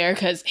also there,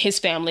 because his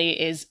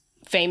family is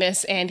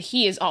famous, and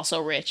he is also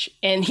rich,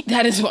 and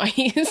that is why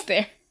he is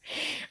there.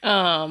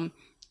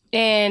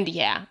 And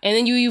yeah, and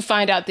then you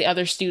find out the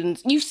other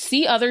students. You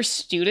see other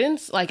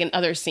students like in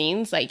other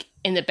scenes, like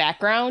in the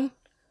background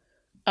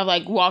of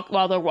like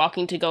while they're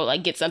walking to go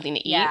like get something to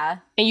eat. Yeah,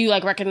 and you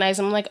like recognize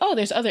them. Like, oh,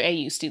 there's other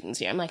AU students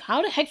here. I'm like,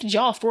 how the heck did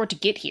y'all afford to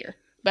get here?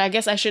 But I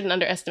guess I shouldn't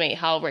underestimate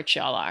how rich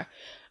y'all are.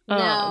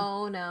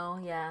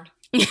 Yeah.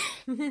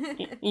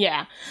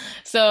 Yeah.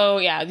 So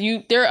yeah,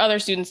 there are other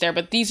students there,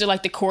 but these are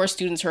like the core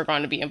students who are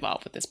going to be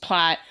involved with this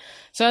plot.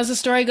 So as the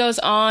story goes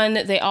on,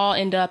 they all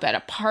end up at a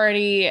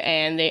party,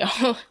 and they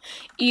all,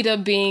 Ida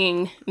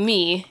being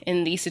me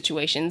in these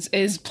situations,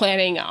 is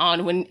planning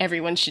on when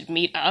everyone should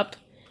meet up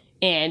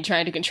and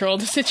trying to control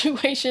the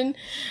situation.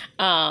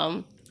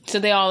 So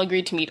they all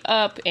agreed to meet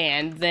up,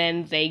 and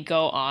then they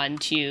go on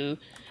to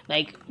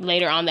like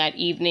later on that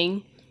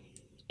evening,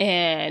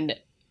 and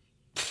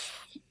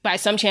by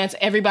some chance,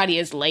 everybody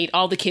is late.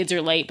 All the kids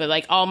are late, but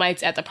like All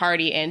Might's at the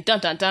party, and dun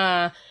dun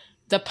dun,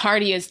 the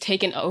party is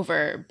taken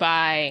over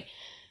by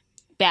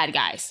bad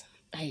guys.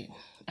 I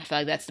feel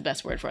like that's the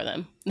best word for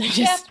them.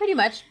 Yeah, pretty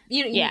much.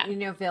 You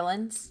know,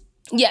 villains.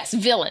 Yes,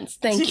 villains.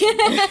 Thank you.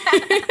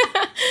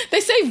 They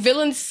say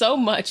villains so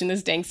much in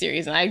this dang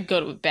series, and I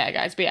go with bad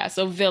guys. But yeah,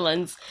 so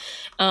villains.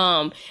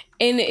 And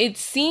it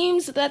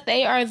seems that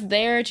they are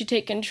there to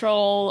take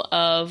control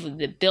of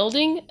the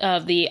building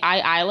of the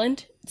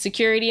Island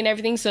security and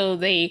everything. So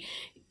they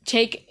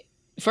take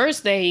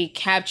first they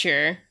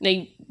capture,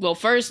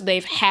 first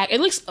they've hacked,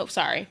 it looks, oh,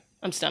 sorry,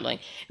 I'm stumbling.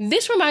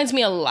 This reminds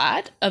me a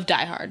lot of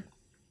Die Hard.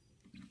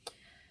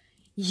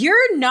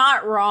 You're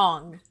not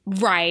wrong.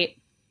 Right.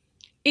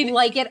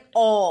 Like at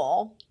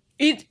all.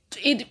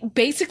 It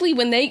basically,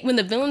 when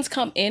the villains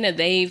come in and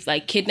they've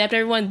like kidnapped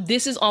everyone,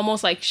 this is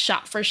almost like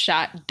shot for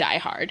shot Die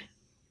Hard.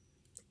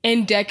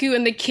 And Deku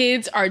and the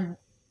kids are,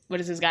 what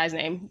is this guy's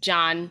name?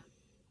 John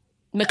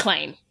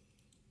McClane.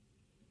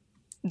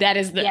 That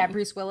is the... Yeah,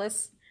 Bruce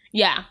Willis.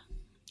 Yeah.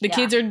 The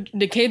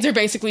kids are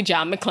basically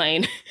John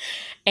McClane.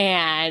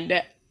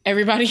 And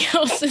everybody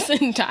else is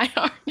in Die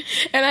Hard.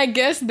 And I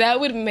guess that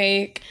would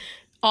make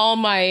All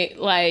Might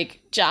like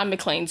John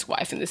McClane's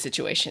wife in this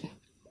situation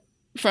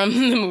from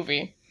the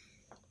movie.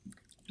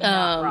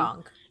 Not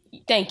wrong.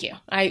 Thank you.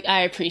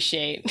 I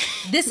appreciate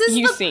this is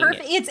you the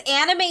perfect. It's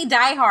anime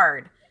Die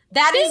Hard.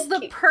 That is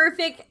the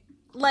perfect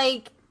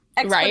like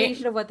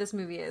explanation of what this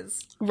movie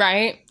is.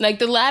 Right? Like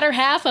the latter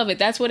half of it,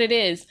 that's what it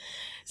is.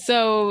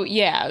 So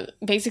yeah,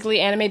 basically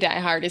anime Die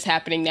Hard is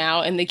happening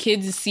now, and the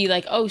kids see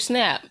like, oh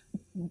snap,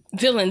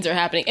 villains are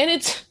happening. And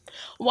it's,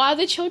 while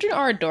the children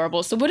are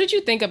adorable, so what did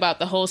you think about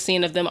the whole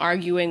scene of them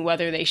arguing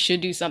whether they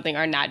should do something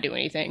or not do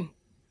anything?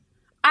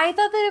 I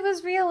thought that it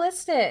was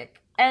realistic.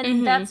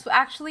 And that's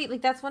actually,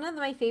 like, that's one of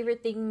my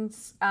favorite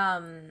things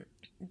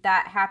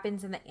that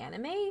happens in the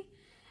anime.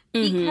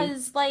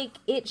 Because, like,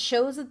 it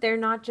shows that they're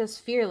not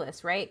just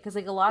fearless, right? Because,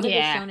 like, a lot of the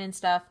shonen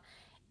stuff,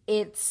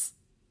 it's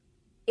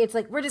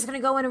like, we're just going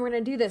to go in and we're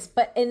going to do this.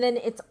 But, and then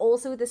it's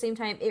also, at the same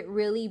time, it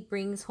really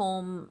brings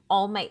home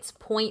All Might's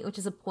point, which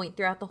is a point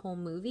throughout the whole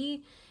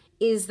movie,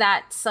 is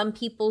that some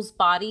people's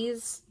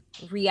bodies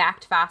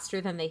react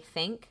faster than they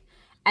think.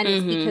 And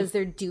it's because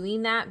they're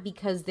doing that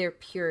because they're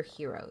pure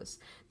heroes.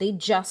 They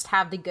just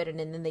have the good in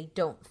them and they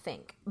don't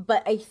think.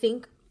 But I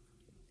think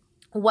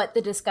what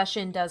the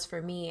discussion does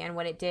for me, and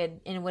what it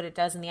did and what it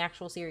does in the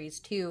actual series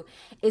too,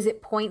 is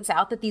it points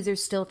out that these are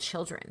still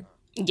children.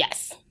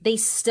 Yes. They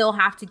still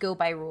have to go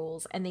by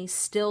rules, and they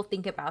still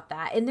think about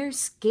that, and they're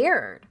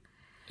scared.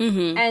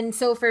 And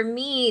so for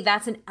me,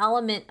 that's an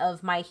element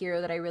of My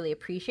Hero that I really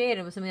appreciate, and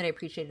it was something that I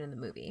appreciated in the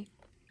movie.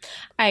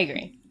 I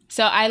agree.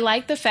 So I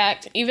like the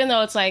fact, even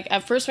though it's like,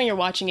 at first when you're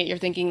watching it, you're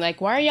thinking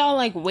like, why are y'all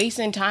like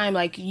wasting time?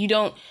 Like you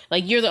don't,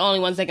 like you're the only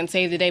ones that can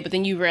save the day. But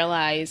then you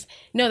realize,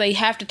 no, they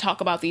have to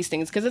talk about these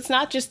things. Because it's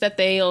not just that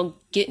they'll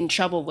get in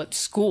trouble with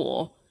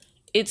school.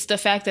 It's the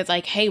fact that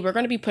like, hey, we're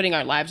going to be putting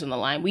our lives on the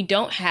line. We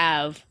don't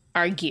have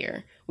our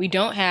gear. We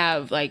don't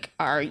have like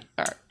our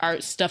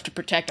stuff to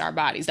protect our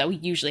bodies that we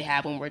usually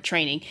have when we're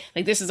training.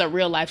 Like this is a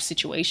real life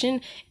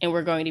situation, and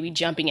we're going to be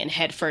jumping in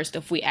head first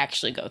if we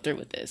actually go through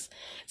with this.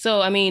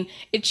 So, I mean,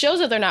 it shows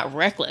that they're not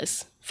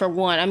reckless, for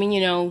one. I mean, you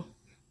know,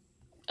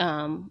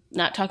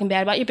 not talking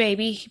bad about your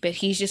baby, but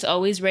he's just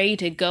always ready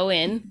to go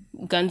in,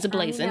 guns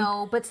a-blazing.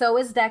 No, but so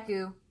is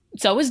Deku.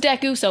 So is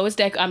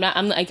Deku.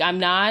 I'm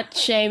not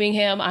shaming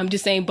him. I'm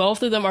just saying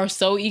both of them are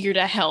so eager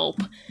to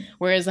help.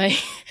 Whereas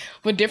like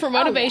with different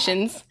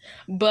motivations,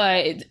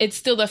 but it's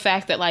still the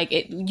fact that like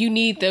you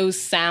need those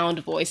sound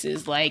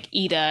voices like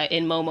Ida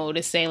and Momo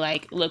to say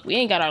like, look, we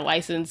ain't got our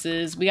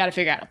licenses. We got to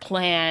figure out a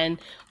plan.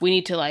 We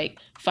need to like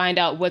find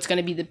out what's going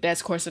to be the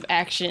best course of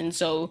action.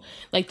 So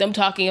like them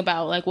talking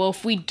about like, well,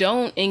 if we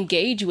don't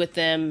engage with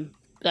them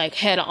like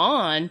head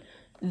on,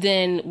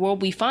 then we'll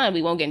be fine.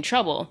 We won't get in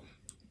trouble.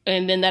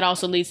 And then that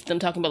also leads to them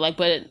talking about like,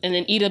 and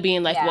then Ida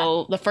being like,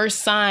 well, the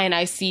first sign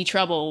I see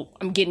trouble,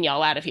 I'm getting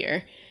y'all out of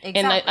here.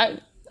 Exactly.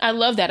 And I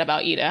love that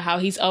about Ida, how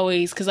he's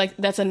always, because like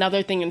that's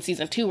another thing in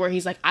season 2 where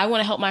he's like, I want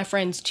to help my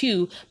friends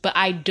too, but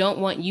I don't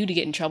want you to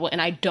get in trouble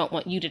and I don't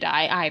want you to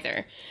die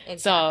either. Exactly.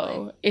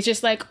 So it's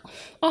just like,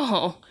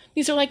 oh,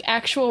 these are like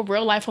actual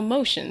real life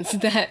emotions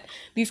that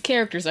these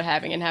characters are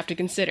having and have to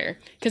consider,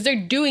 because they're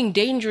doing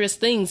dangerous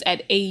things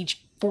at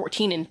age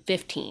 14 and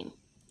 15.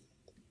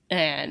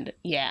 And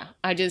yeah,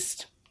 I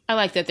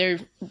like that they're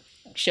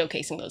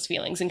showcasing those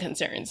feelings and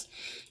concerns.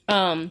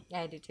 Yeah,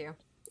 I do too.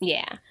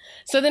 Yeah.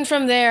 So then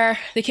from there,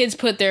 the kids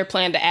put their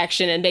plan to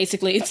action, and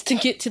basically it's to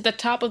get to the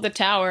top of the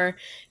tower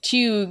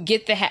to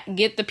get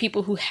the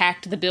people who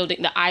hacked the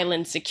building, the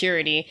island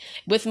security,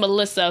 with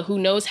Melissa, who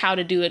knows how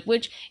to do it,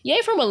 which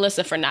yay for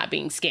Melissa for not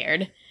being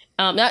scared.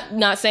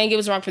 Not saying it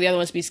was wrong for the other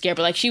ones to be scared,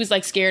 but like she was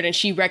like scared and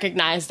she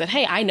recognized that,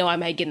 hey, I know I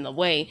might get in the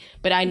way,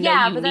 but I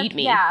know you need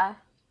me. Yeah.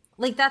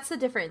 Like, that's the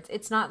difference.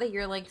 It's not that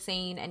you're, like,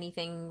 saying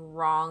anything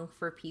wrong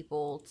for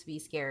people to be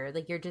scared.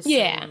 Like, you're just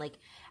saying, like,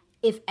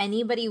 if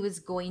anybody was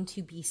going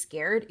to be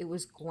scared, it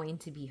was going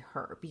to be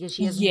her. Because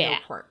she has no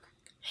quirk.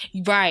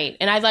 Right.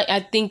 And I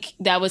think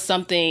that was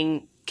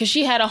something... Because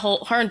her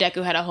and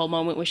Deku had a whole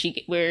moment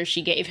where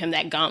she gave him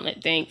that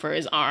gauntlet thing for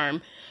his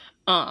arm.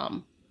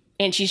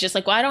 And she's just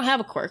like, well, I don't have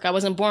a quirk. I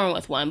wasn't born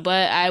with one.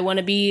 But I want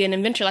to be an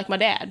inventor like my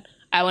dad.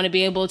 I want to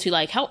be able to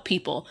like help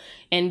people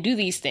and do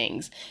these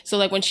things. So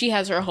like when she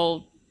has her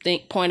whole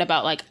point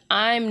about like,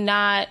 I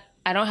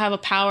don't have a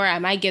power. I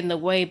might get in the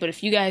way, but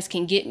if you guys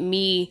can get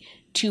me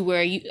to where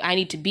I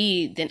need to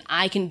be, then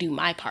I can do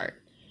my part.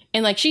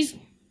 And like, she's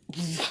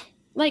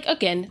like,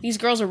 again, these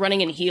girls are running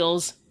in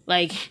heels.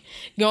 like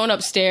going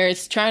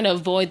upstairs, trying to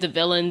avoid the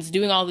villains,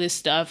 doing all this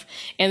stuff,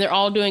 and they're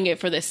all doing it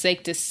for the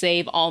sake to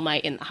save All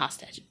Might and the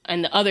hostage,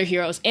 and the other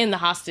heroes and the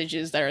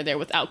hostages that are there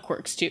without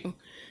quirks too.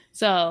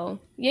 So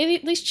yeah,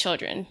 these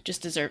children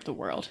just deserve the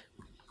world.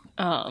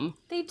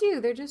 They do.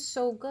 They're just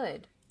so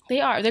good. They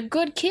are. They're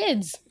good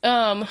kids.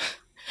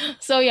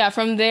 So yeah,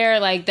 from there,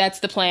 like, that's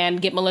the plan.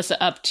 Get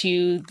Melissa up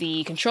to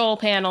the control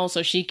panel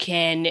so she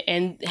can,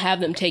 and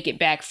have them take it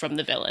back from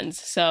the villains.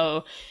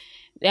 So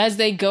as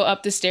they go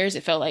up the stairs,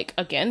 it felt like,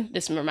 again,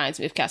 this reminds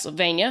me of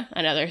Castlevania,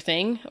 another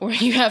thing where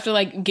you have to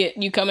like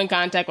you come in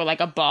contact with like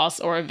a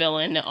boss or a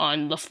villain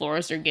on the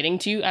floors they're getting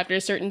to after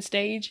a certain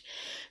stage.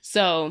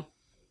 So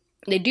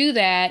they do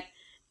that.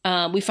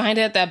 We find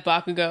out that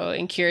Bakugo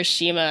and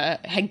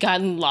Kirishima had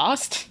gotten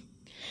lost.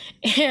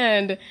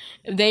 And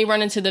they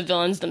run into the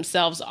villains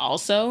themselves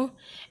also.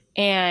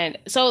 And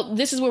so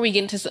this is where we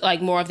get into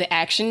like more of the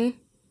action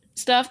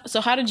stuff.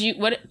 So what did you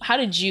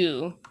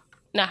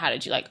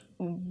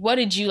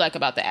like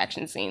about the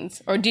action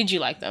scenes? Or did you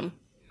like them?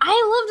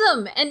 I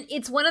love them. And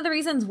it's one of the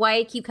reasons why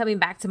I keep coming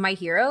back to My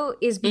Hero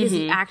is because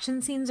the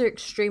action scenes are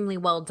extremely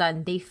well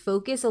done. They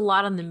focus a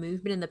lot on the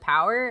movement and the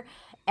power.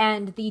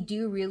 And they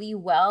do really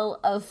well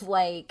of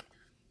like,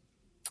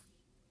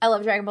 I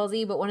love Dragon Ball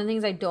Z, but one of the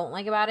things I don't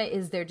like about it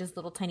is they're just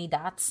little tiny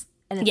dots.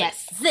 And it's like,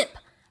 zip,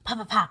 pa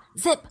pa pa,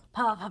 zip,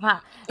 pa pa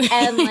pa.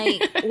 And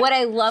like, what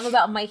I love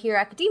about My Hero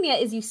Academia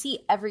is you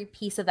see every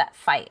piece of that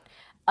fight.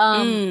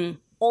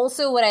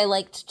 Also, what I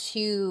liked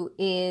too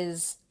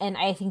is, and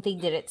I think they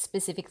did it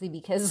specifically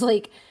because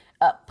like,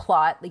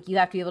 plot, like you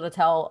have to be able to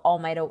tell All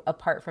Might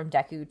apart from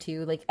Deku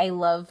too. Like, I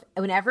love,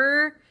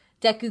 whenever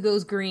Deku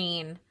goes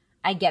green,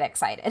 I get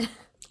excited.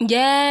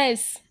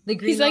 Yes. The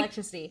green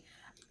electricity.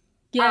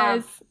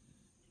 Yes.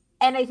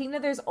 And I think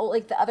that there's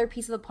like the other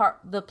piece of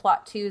the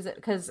plot too is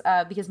because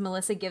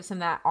Melissa gives him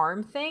that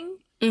arm thing.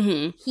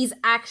 He's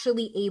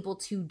actually able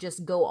to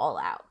just go all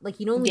out. Like,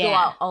 you don't only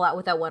go all out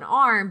with that one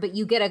arm, but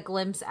you get a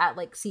glimpse at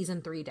like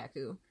season 3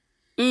 Deku.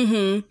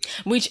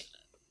 Which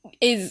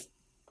is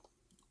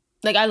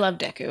like, I love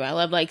Deku. I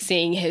love like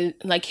seeing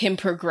him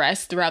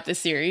progress throughout the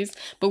series.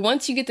 But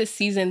once you get to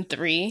season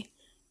 3,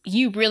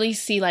 you really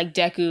see like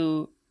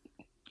Deku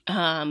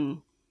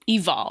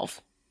evolve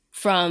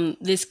from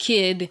this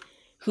kid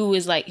who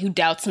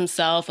doubts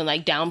himself and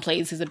like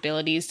downplays his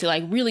abilities to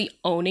like really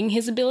owning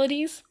his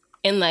abilities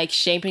and like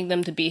shaping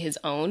them to be his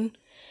own.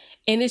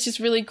 And it's just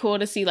really cool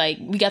to see, like,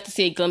 we got to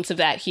see a glimpse of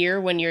that here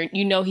when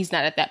he's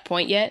not at that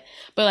point yet,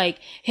 but like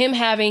him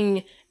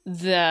having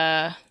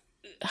it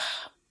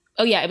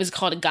was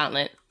called a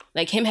gauntlet.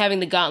 Like, him having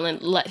the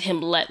gauntlet let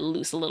him let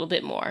loose a little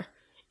bit more,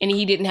 and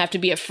he didn't have to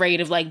be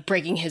afraid of like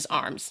breaking his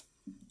arms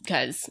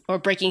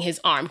breaking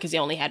his arm because he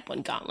only had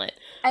one gauntlet.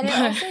 And it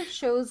also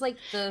shows like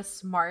the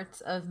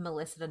smarts of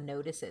Melissa to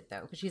notice it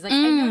though, because she's like,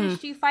 I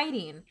noticed you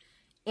fighting,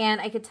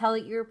 and I could tell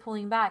that you're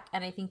pulling back,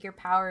 and I think your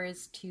power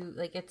is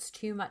it's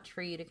too much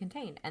for you to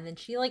contain. And then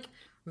she like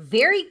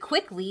very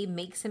quickly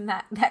makes him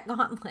that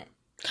gauntlet.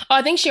 Oh,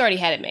 I think she already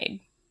had it made.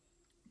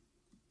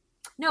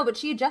 No, but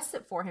she adjusts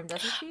it for him,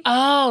 doesn't she?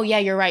 Oh, yeah,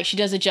 you're right. She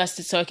does adjust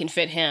it so it can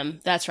fit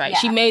him. That's right. Yeah.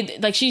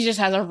 She just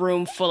has a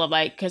room full of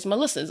like, because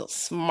Melissa's a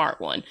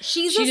smart one.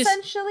 She's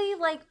essentially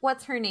like,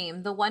 what's her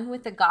name? The one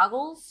with the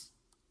goggles?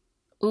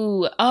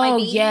 Ooh, oh,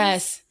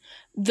 yes.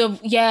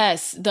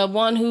 The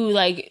one who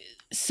like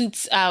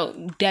suits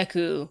out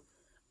Deku.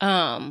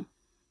 Dang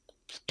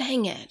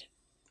it.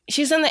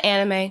 She's in the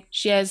anime.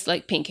 She has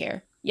like pink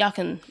hair. Y'all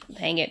can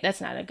hang it.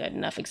 That's not a good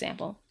enough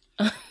example.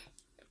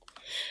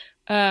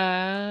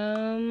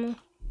 Bear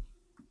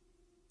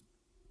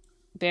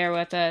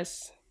with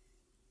us.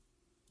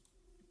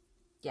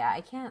 Yeah, I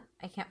can't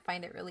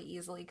find it really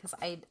easily because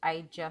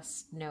I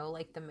just know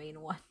like the main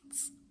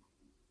ones.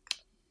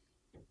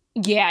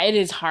 Yeah, it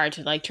is hard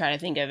to like try to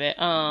think of it.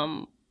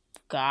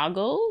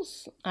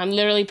 Goggles? I'm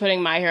literally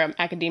putting My Hero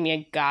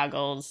Academia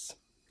goggles.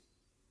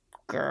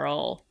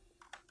 Girl.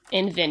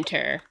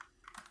 Inventor.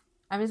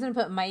 I'm just gonna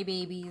put My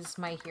Baby's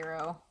My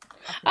Hero.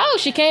 Oh,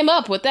 she came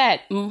up with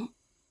that.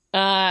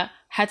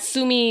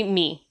 Hatsumi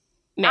Mei.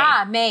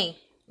 Mei.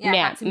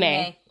 Yeah, Hatsumi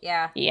Mei.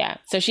 Yeah. Yeah.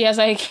 So she has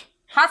like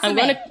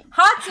Hatsume.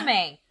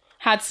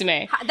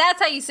 Hatsume.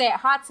 That's how you say it.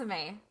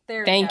 Hatsume.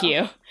 There we go. Thank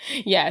you.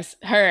 Yes,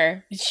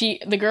 her.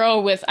 The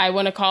girl with, I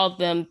want to call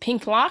them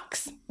pink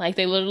locks. Like,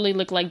 they literally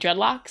look like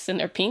dreadlocks and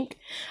they're pink.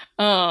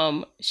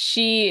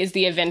 She is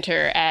the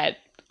inventor at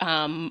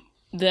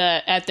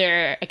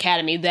their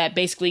academy that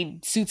basically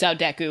suits out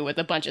Deku with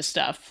a bunch of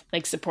stuff,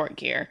 like support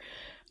gear.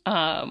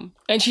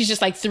 And she's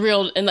just like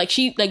thrilled, and like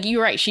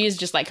you're right, she is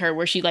just like her,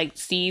 where she like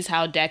sees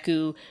how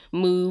Deku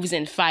moves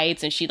and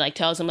fights, and she like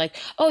tells him like,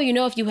 oh,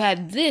 if you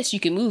had this you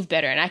can move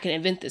better and I can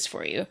invent this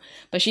for you.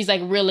 But she's like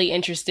really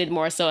interested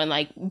more so in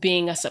like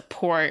being a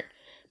support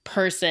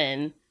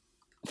person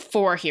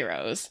for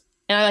heroes,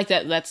 and I like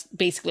that. That's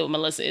basically what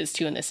Melissa is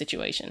too in this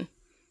situation.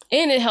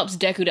 And it helps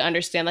Deku to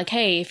understand, like,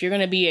 hey, if you're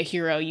going to be a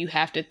hero, you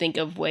have to think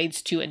of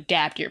ways to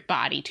adapt your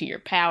body to your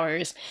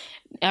powers,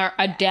 or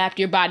adapt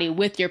your body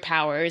with your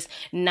powers,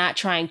 not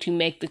trying to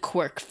make the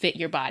quirk fit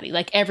your body,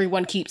 like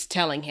everyone keeps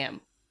telling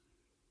him.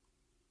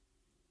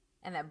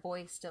 And that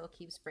boy still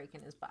keeps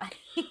breaking his body.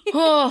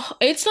 Oh,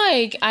 it's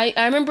like, I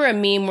remember a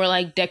meme where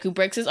like Deku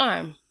breaks his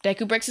arm.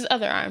 Deku breaks his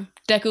other arm.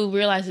 Deku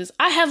realizes,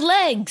 I have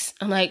legs.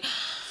 I'm like,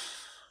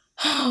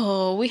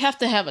 oh, we have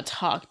to have a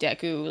talk,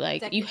 Deku.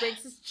 Like, Deku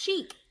breaks his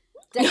cheek.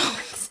 Deku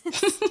breaks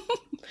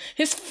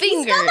his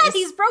fingers.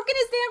 He's broken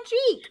his damn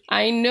cheek.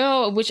 I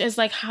know, which is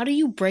like, how do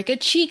you break a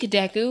cheek,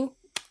 Deku?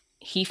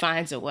 He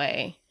finds a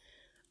way.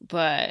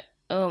 But,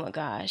 oh my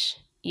gosh.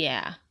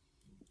 Yeah.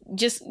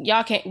 Just,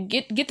 y'all can't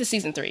get to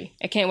season 3.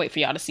 I can't wait for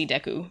y'all to see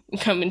Deku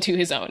come into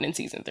his own in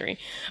season 3.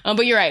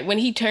 But you're right. When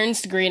he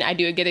turns to green, I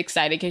do get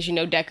excited because, you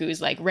know, Deku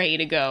is like ready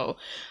to go.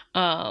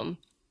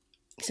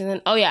 So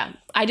then, oh yeah,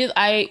 I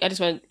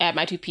just want to add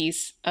my 2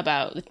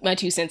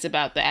 cents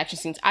about the action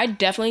scenes. I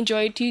definitely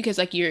enjoyed it too because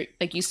like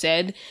you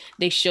said,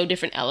 they show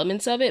different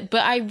elements of it.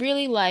 But I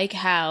really like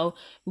how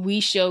they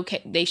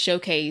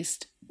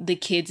showcased the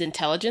kid's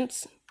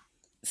intelligence.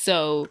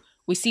 So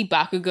we see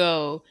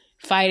Bakugo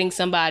fighting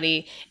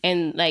somebody,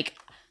 and like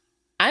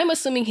I'm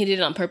assuming he did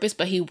it on purpose,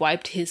 but he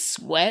wiped his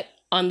sweat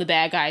on the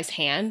bad guy's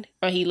hand,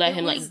 or he let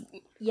him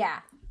yeah.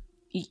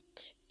 He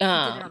did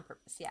it on purpose.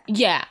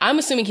 Yeah, I'm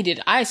assuming he did.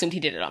 I assumed he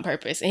did it on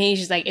purpose. And he's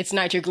just like, it's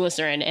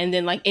nitroglycerin. And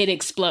then, like, it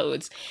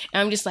explodes.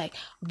 And I'm just like,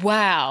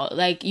 wow.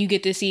 Like, you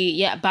get to see,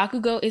 yeah,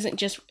 Bakugo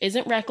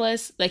isn't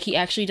reckless. Like, he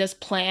actually does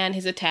plan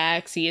his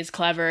attacks. He is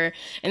clever.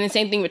 And the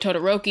same thing with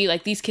Todoroki.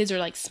 Like, these kids are,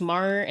 like,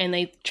 smart. And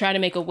they try to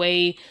make a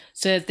way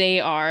so that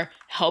they are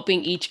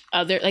helping each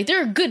other. Like,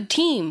 they're a good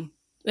team.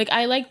 Like,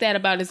 I like that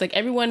about it. It's like,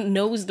 everyone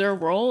knows their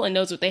role and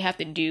knows what they have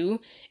to do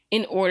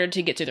in order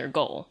to get to their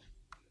goal.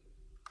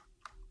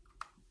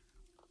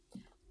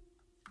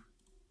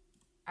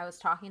 I was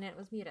talking and it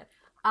was muted.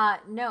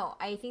 No,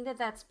 I think that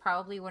that's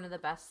probably one of the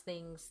best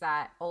things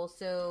that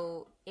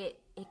also it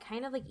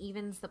kind of like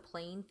evens the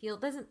playing field.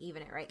 Doesn't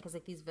even it, right? Because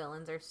like these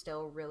villains are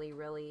still really,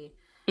 really,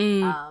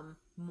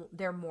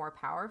 they're more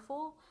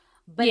powerful.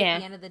 But at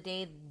the end of the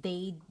day,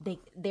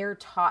 they're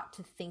taught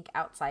to think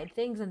outside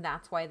things, and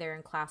that's why they're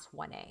in class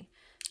 1A.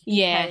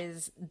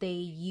 Because they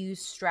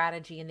use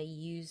strategy and they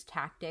use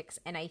tactics,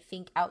 and I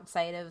think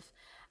outside of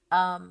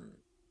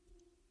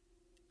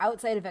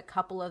a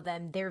couple of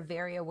them, they're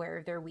very aware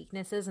of their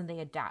weaknesses and they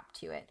adapt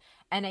to it.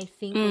 And I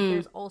think that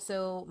there's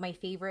also my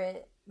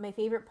favorite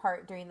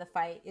part during the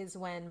fight is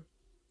when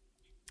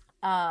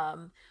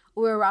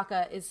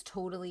Uraraka is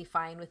totally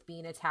fine with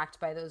being attacked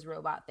by those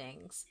robot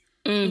things.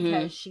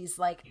 Because she's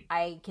like,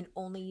 I can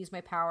only use my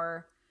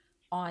power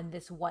on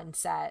this one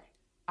set.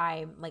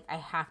 I'm like, I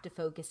have to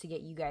focus to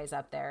get you guys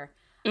up there.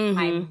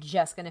 I'm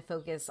just going to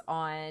focus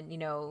on,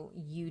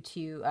 you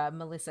two,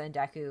 Melissa and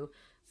Deku,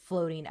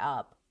 floating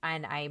up.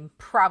 And I'm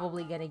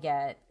probably going to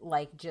get,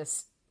 like,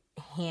 just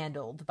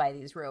handled by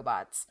these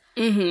robots.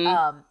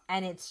 And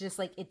it's just,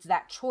 like, it's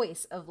that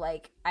choice of,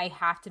 like, I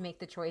have to make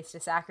the choice to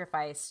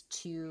sacrifice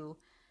to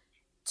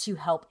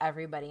help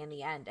everybody in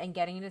the end. And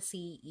getting to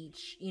see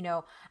each,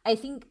 I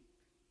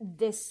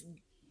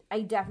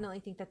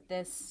definitely think that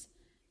this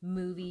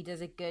movie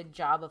does a good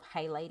job of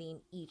highlighting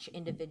each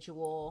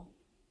individual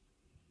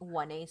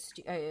 1A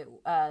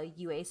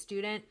UA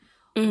student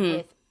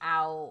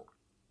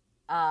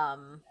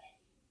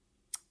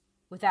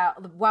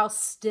while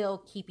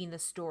still keeping the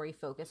story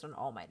focused on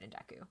All Might and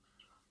Deku.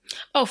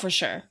 Oh, for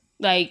sure.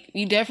 Like,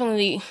 you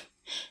definitely,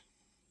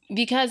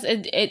 because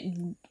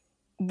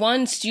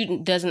one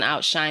student doesn't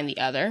outshine the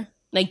other.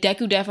 Like,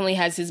 Deku definitely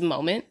has his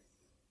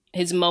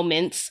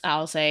moments,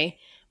 I'll say,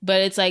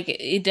 but it's like,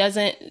 it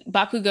doesn't,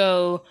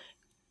 Bakugo,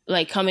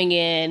 like, coming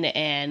in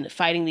and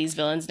fighting these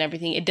villains and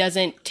everything, it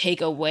doesn't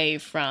take away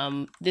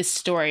from this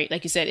story,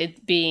 like you said,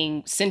 it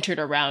being centered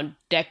around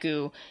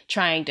Deku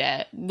trying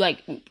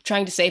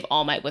to save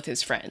All Might with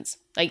his friends.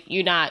 Like,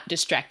 you're not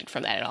distracted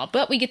from that at all.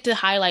 But we get to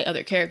highlight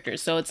other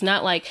characters, so it's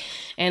not like,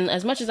 and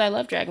as much as I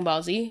love Dragon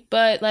Ball Z,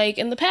 but like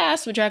in the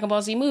past with Dragon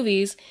Ball Z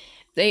movies,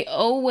 they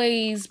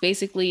always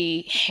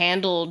basically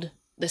handled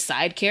the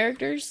side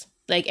characters.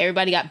 Like,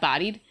 everybody got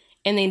bodied,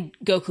 and then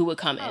Goku would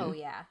come in. Oh,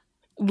 yeah.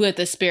 With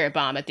a spirit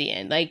bomb at the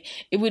end. Like,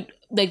 it would,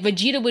 like,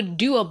 Vegeta would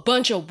do a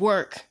bunch of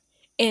work,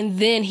 and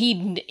then he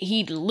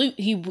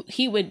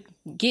would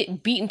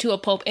get beaten to a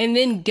pulp, and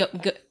then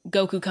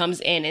Goku comes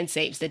in and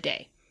saves the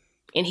day,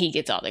 and he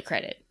gets all the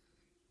credit.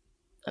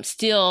 I'm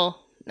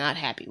still not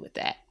happy with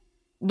that,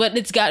 but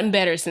it's gotten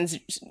better since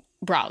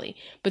Broly.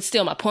 But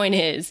still, my point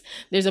is,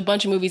 there's a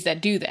bunch of movies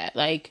that do that,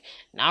 like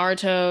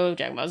Naruto,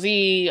 Dragon Ball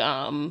Z,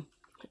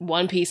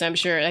 One Piece, I'm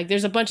sure. Like,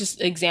 there's a bunch of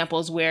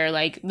examples where,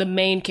 like, the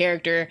main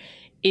character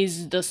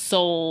is the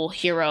sole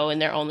hero and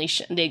they're only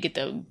they get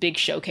the big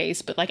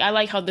showcase. But like, I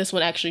like how this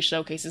one actually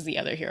showcases the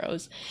other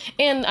heroes.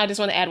 And I just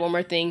want to add one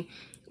more thing.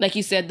 Like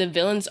you said, the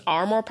villains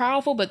are more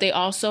powerful, but they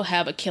also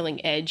have a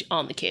killing edge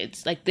on the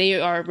kids. Like, they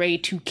are ready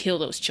to kill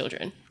those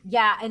children.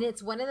 Yeah, and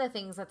it's one of the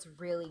things that's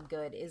really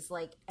good is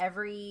like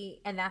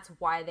and that's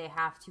why they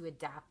have to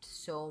adapt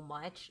so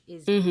much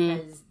is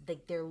because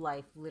like their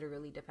life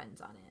literally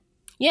depends on it.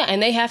 Yeah,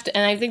 and they have to,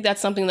 and I think that's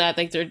something that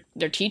like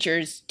their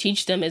teachers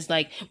teach them is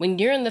like when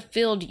you're in the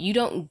field, you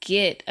don't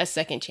get a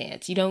second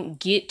chance. You don't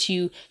get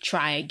to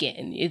try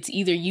again. It's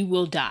either you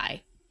will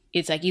die.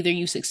 It's like either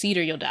you succeed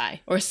or you'll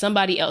die, or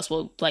somebody else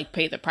will like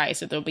pay the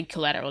price, or there'll be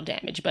collateral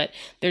damage. But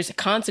there's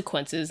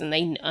consequences, and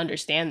they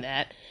understand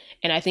that.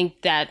 And I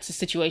think that's a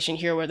situation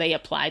here where they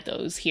applied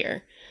those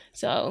here.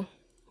 So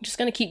I'm just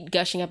gonna keep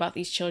gushing about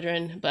these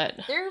children, but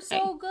they're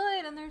so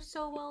good and they're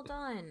so well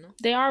done.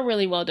 They are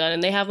really well done,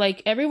 and they have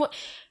like everyone.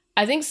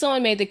 I think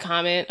someone made the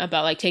comment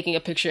about like taking a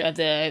picture of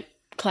the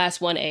class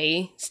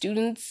 1A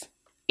students.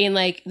 And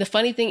like the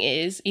funny thing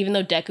is, even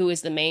though Deku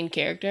is the main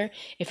character,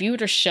 if you were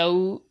to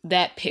show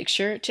that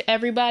picture to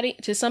everybody,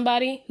 to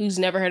somebody who's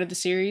never heard of the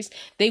series,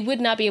 they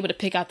would not be able to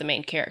pick out the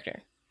main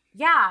character.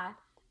 Yeah,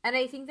 and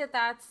I think that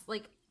that's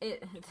like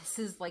it. This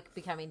is like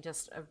becoming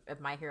just a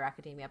My Hero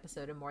Academia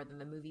episode and more than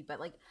the movie, but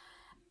like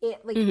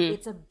it, like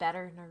it's a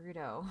better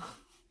Naruto.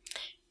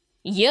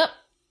 Yep,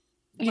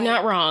 you're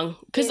not wrong.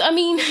 Because I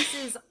mean, this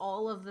is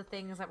all of the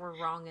things that were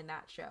wrong in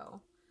that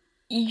show.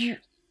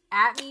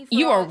 At me for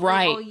you all, are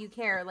right. All you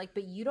care, like,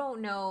 but you don't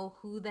know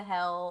who the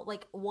hell.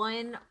 Like,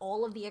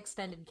 all of the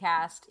extended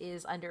cast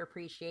is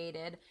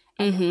underappreciated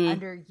and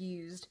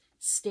underused.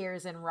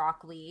 Stairs and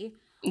Rock Lee.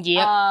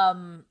 Yep.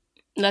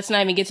 Let's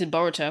not even get to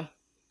Boruto.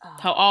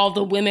 How all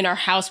the women are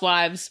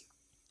housewives.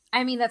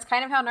 I mean, that's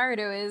kind of how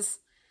Naruto is.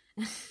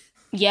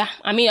 Yeah,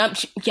 I mean,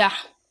 yeah.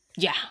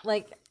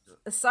 Like,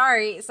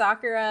 sorry,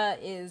 Sakura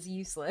is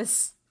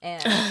useless,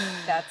 and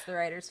that's the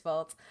writer's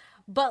fault.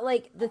 But,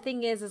 like, the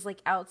thing is,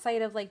 like,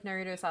 outside of, like,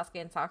 Naruto, Sasuke,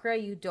 and Sakura,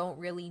 you don't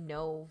really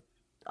know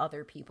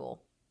other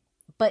people.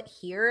 But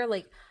here,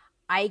 like,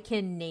 I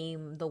can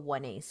name the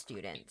 1A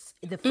students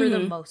for the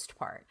most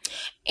part.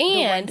 And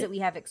the ones that we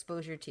have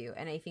exposure to.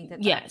 And I think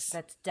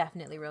that's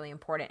definitely really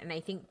important. And I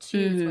think,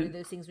 too, it's one of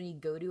those things when you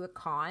go to a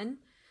con,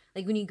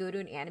 like, when you go to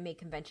an anime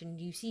convention,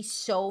 you see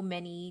so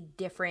many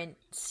different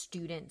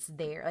students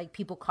there. Like,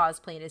 people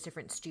cosplaying as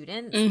different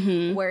students.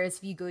 Whereas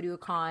if you go to a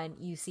con,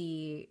 you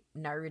see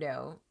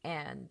Naruto,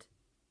 and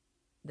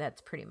that's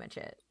pretty much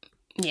it.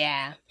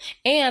 Yeah.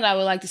 And I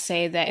would like to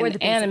say that in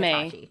the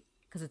anime...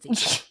 because it's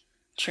easy.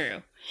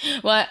 True.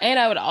 Well, and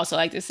I would also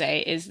like to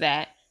say is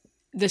that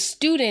the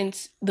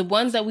students, the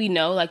ones that we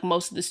know, like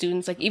most of the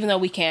students, like even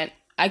though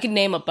I could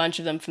name a bunch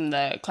of them from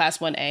the class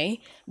 1A,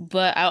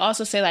 but I'll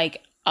also say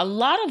like a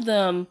lot of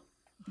them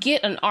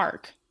get an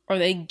arc or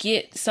they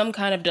get some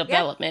kind of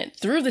development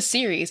through the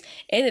series,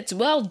 and it's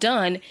well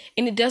done,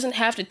 and it doesn't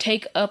have to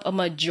take up a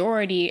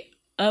majority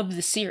of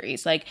the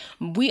series. Like,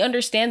 we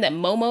understand that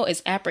Momo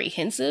is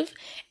apprehensive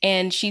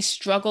and she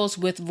struggles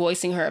with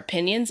voicing her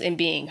opinions and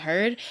being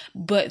heard,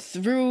 but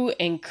through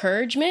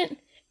encouragement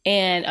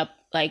and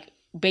like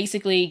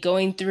basically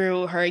going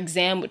through her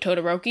exam with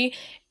Todoroki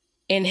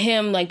and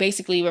him like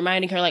basically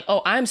reminding her like,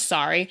 oh, I'm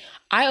sorry,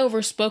 I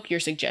overspoke your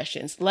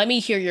suggestions, let me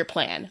hear your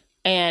plan.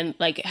 And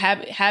like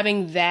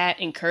having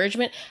that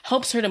encouragement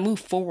helps her to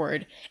move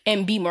forward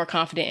and be more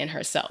confident in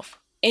herself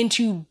and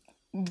to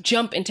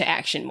jump into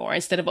action more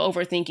instead of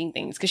overthinking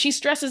things, because she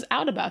stresses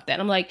out about that.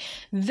 I'm like,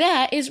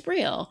 that is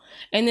real.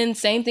 And then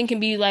same thing can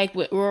be like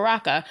with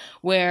Uraraka,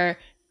 where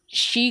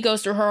she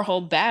goes through her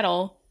whole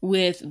battle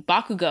with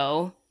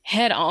Bakugo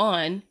head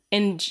on,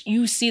 and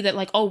you see that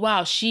like, oh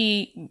wow,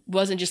 she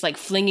wasn't just like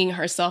flinging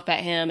herself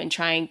at him and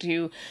trying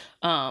to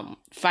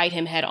fight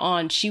him head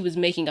on. She was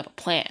making up a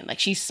plan. Like,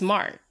 she's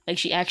smart. Like,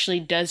 she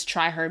actually does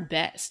try her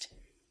best.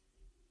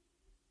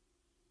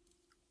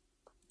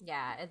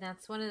 Yeah, and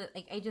that's one of the,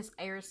 like,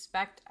 I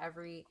respect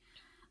every,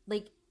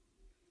 like,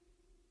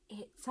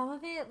 some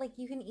of it, like,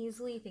 you can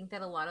easily think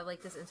that a lot of,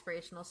 like, this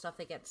inspirational stuff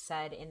that gets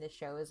said in the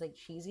show is, like,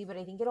 cheesy, but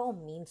I think it all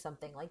means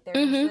something. Like,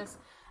 there's this,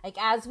 like,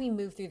 as we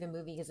move through the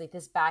movie, because, like,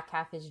 this back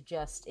half is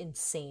just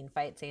insane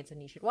fight scenes,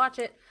 and you should watch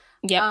it.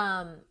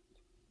 Yeah.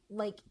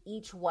 Like,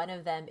 each one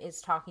of them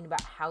is talking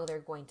about how they're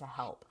going to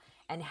help,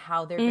 and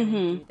how they're going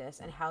to do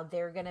this, and how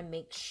they're going to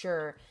make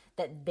sure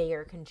that they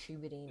are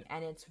contributing,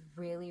 and it's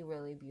really,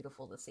 really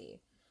beautiful to see.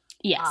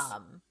 Yes.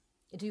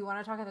 Do you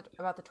want to talk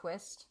about the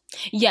twist?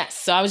 Yes.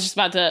 So I was just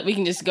about to, we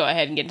can just go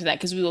ahead and get into that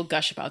because we will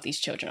gush about these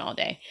children all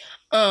day.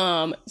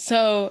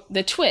 So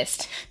the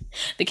twist,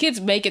 the kids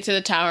make it to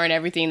the tower and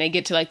everything. They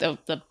get to like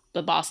the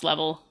boss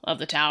level of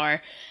the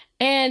tower,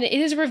 and it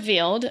is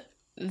revealed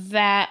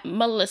that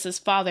Melissa's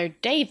father,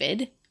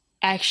 David,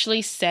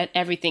 actually set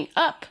everything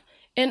up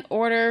in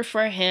order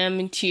for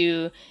him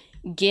to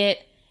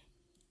get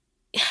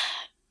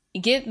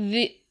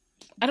the,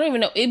 I don't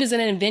even know, it was an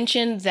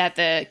invention that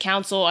the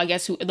council, I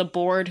guess, the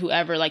board,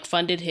 whoever like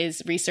funded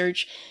his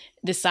research,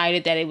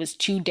 decided that it was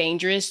too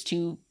dangerous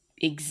to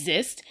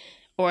exist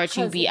or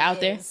to be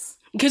out there.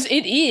 Because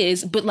it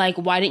is, but like,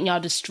 why didn't y'all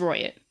destroy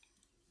it?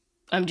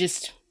 I'm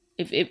just,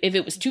 if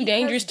it was too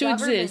dangerous to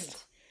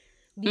exist.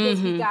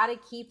 Because we gotta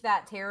keep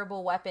that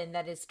terrible weapon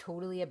that is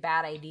totally a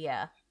bad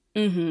idea.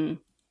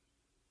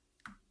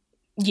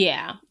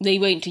 Yeah, they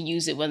wait to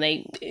use it when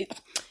they...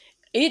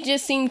 It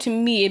just seemed to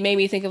me, it made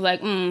me think of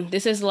like,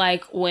 this is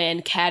like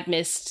when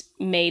Cadmus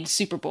made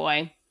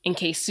Superboy in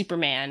case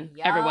Superman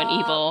ever went Yup.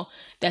 evil.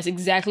 That's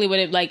exactly what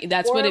it like.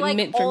 That's Or what it like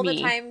meant for all me.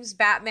 the times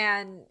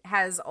Batman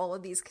has all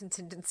of these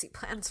contingency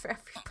plans for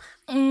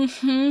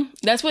everybody.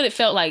 That's what it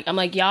felt like. I'm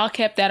like, y'all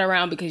kept that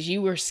around because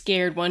you were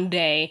scared one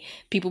day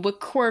people with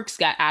quirks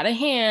got out of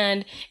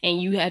hand and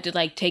you had to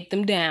like take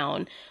them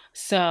down.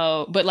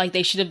 So, but like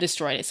they should have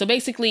destroyed it. So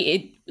basically,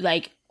 it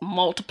like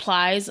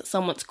multiplies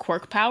someone's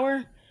quirk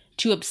power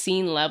to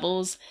obscene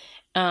levels.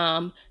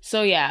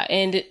 So yeah,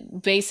 and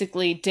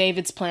basically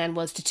David's plan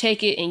was to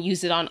take it and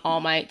use it on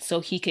All Might so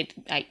he could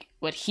like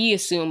what he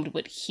assumed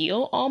would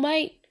heal All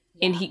Might.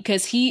 And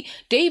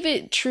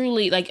David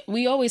truly, like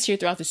we always hear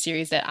throughout the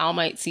series that All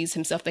Might sees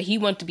himself that he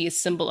wanted to be a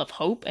symbol of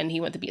hope and he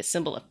wanted to be a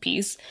symbol of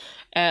peace.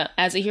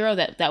 As a hero,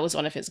 that was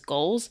one of his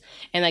goals.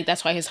 And like,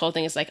 that's why his whole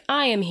thing is like,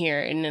 I am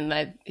here. And then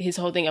like his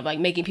whole thing of like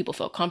making people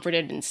feel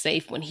comforted and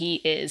safe when he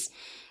is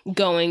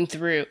going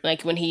through,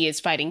 like when he is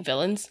fighting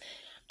villains.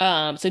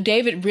 So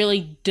David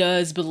really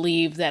does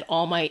believe that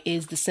All Might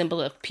is the symbol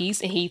of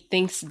peace, and he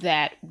thinks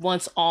that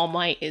once All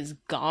Might is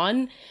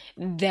gone,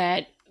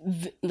 that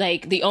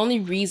like the only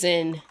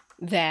reason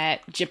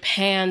that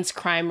Japan's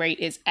crime rate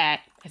is at,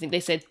 I think they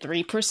said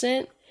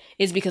 3%,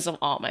 is because of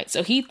All Might.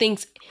 So he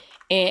thinks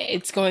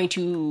it's going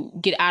to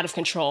get out of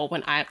control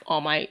when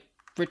All Might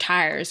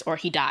retires or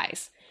he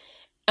dies.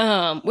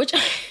 Which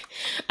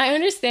I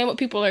understand what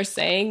people are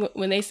saying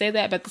when they say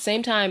that, but at the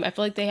same time, I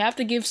feel like they have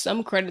to give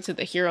some credit to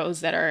the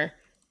heroes that are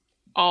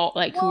all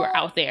like who are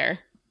out there.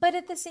 But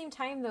at the same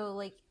time, though,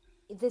 like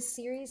this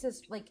series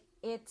is like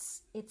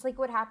it's like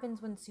what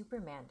happens when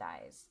Superman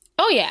dies.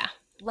 Oh yeah,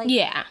 like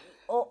yeah.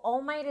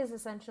 All Might is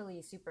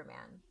essentially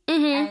Superman,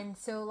 and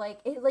so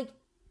like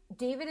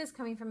David is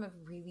coming from a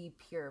really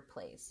pure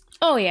place.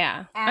 Oh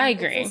yeah, and I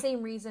agree. It's the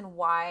same reason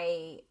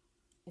why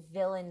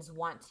villains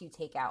want to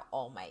take out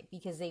All Might,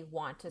 because they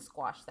want to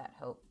squash that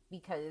hope.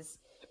 Because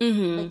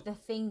like the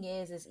thing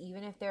is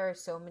even if there are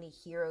so many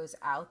heroes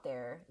out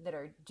there that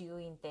are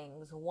doing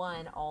things,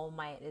 one, All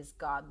Might is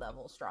god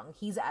level strong.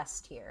 He's S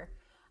tier.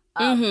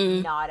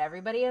 Not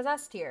everybody is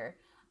S tier.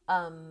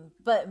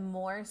 But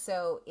more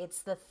so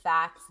it's the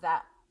fact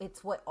that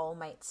it's what All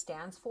Might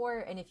stands for,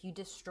 and if you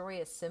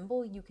destroy a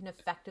symbol, you can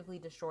effectively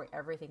destroy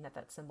everything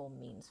that symbol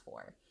means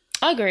for.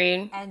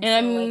 Agreed. And so,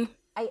 I mean, like,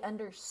 I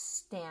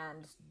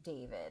understand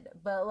David,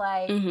 but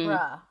like,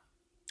 bruh,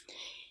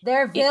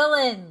 they're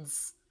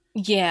villains.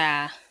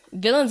 Yeah,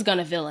 villain's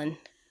gonna villain.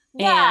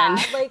 Yeah,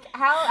 and like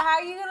how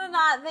are you gonna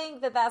not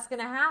think that that's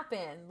gonna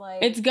happen?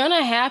 Like, it's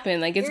gonna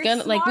happen. Like it's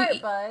gonna smart,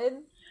 like bud.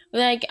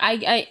 Like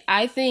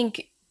I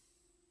think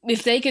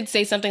if they could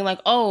say something like,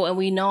 "Oh, and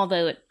we know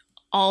that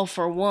All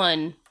for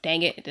One."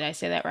 Dang it, did I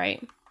say that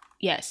right?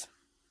 Yes.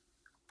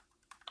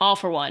 All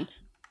for One.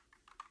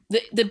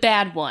 The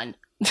bad one.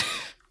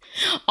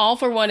 All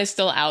for One is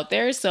still out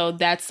there, so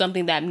that's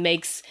something that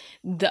makes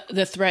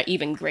the threat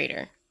even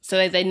greater. So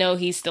that they know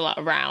he's still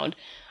around.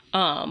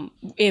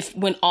 If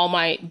when All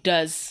Might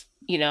does,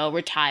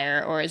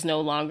 retire or is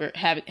no longer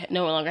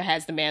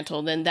has the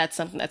mantle, then that's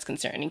something that's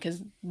concerning,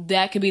 because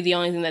that could be the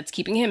only thing that's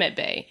keeping him at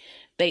bay,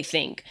 they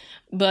think.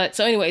 But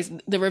so anyways,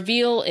 the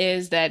reveal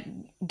is that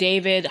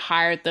David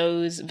hired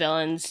those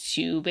villains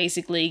to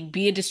basically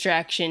be a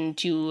distraction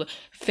to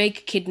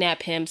fake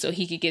kidnap him so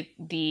he could get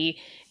the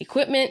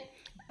equipment.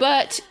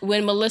 But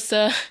when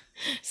Melissa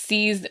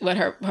sees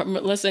what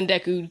Melissa and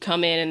Deku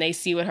come in and they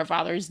see what her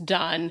father's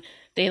done,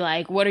 they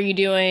like, "What are you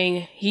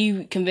doing?"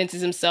 He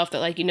convinces himself that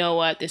like, you know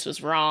what, this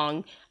was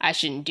wrong. I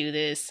shouldn't do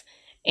this.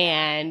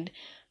 And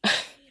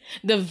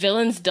the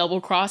villains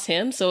double cross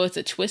him, so it's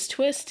a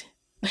twist.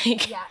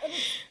 Like, yeah,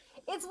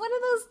 it's one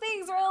of those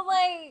things where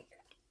like,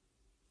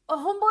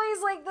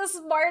 homeboy's like the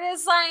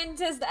smartest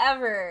scientist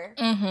ever.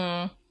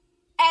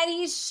 And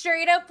he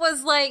straight up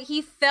was like,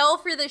 he fell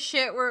for the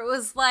shit where it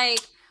was like,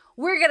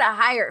 we're gonna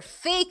hire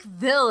fake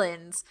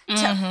villains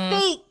to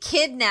fake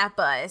kidnap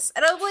us.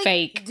 And I was like,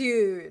 fake.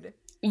 Dude.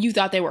 You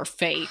thought they were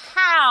fake.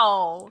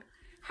 How?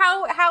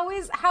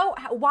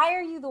 Why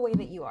are you the way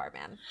that you are,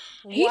 man?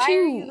 Why are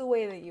you the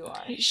way that you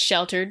are?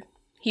 Sheltered.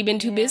 He been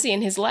too busy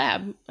in his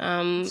lab.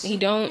 He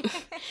don't...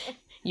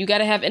 You got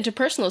to have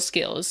interpersonal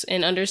skills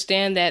and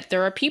understand that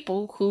there are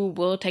people who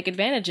will take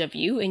advantage of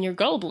you and your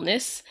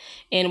gullibleness.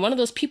 And one of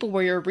those people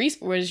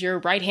was your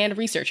right-hand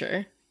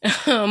researcher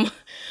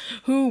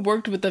who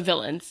worked with the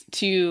villains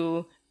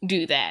to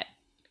do that.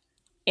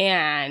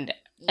 And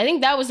I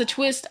think that was a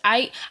twist.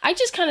 I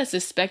just kind of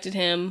suspected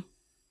him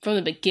from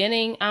the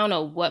beginning. I don't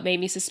know what made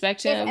me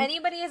suspect him. If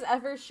anybody has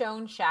ever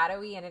shown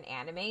Shadowy in an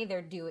anime,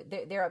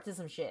 they're up to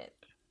some shit.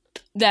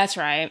 That's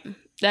right.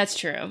 That's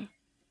true.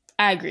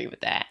 I agree with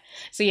that.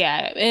 So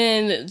yeah,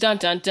 and dun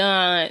dun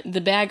dun,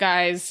 the bad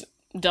guys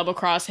double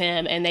cross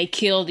him and they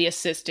kill the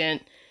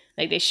assistant.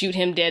 Like they shoot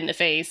him dead in the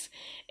face.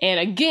 And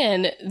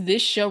again,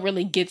 this show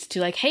really gets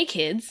to like, hey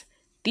kids,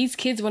 these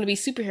kids want to be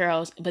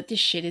superheroes, but this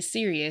shit is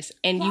serious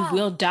and you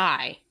will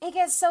die. It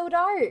gets so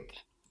dark.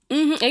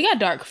 It got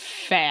dark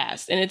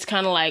fast, and it's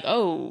kind of like,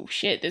 oh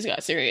shit, this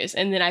got serious.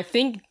 And then I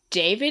think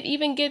David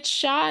even gets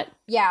shot.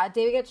 Yeah,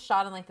 David gets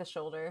shot in like the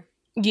shoulder.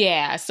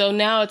 Yeah, so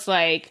now it's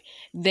like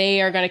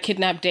they are going to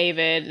kidnap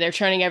David. They're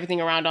turning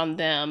everything around on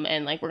them.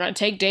 And like, we're going to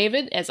take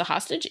David as a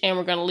hostage and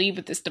we're going to leave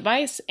with this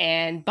device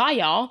and bye,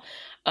 y'all.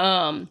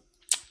 Um,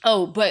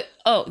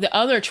 the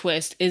other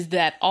twist is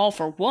that All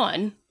for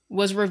One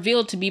was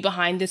revealed to be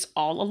behind this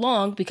all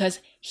along because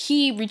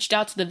he reached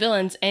out to the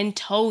villains and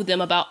told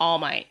them about All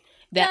Might.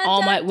 That Dun,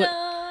 All dun, Might would.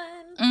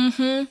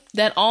 dun.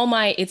 That All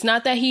Might, it's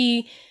not that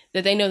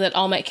they know that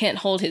All Might can't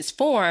hold his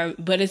form,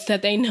 but it's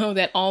that they know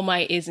that All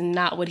Might is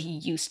not what he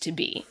used to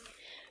be.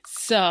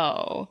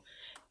 So,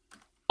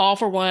 All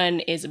for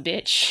One is a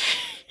bitch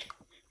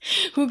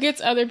who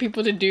gets other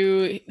people to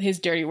do his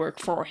dirty work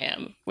for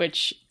him,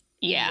 which,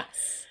 yeah.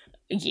 Yes.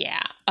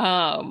 Yeah.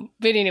 But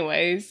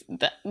anyways,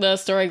 the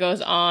story goes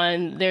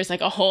on. There's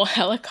like a whole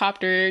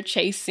helicopter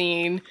chase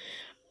scene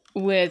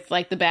with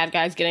like the bad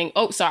guys getting,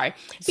 oh, sorry.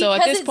 So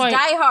because at this it's point,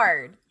 Die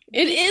Hard.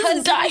 it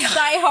is Die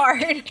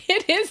Hard.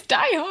 It is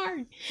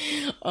Die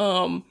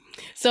Hard.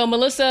 So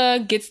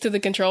Melissa gets to the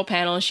control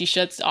panel and she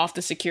shuts off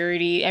the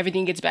security.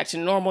 Everything gets back to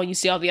normal. You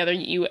see all the other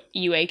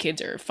UA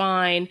kids are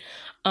fine.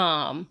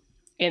 And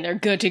they're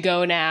good to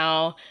go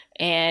now.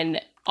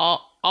 And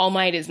All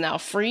Might is now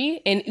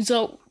free. And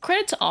so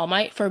credit to All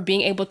Might for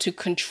being able to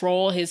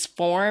control his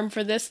form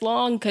for this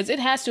long, because it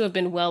has to have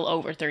been well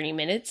over 30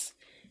 minutes.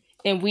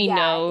 And we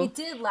know it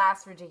did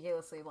last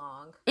ridiculously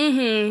long.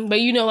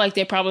 But you know, like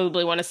they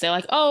probably want to say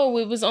like, oh,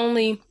 it was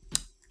only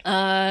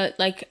an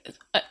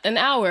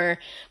hour,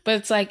 but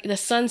it's like the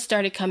sun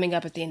started coming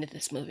up at the end of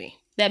this movie.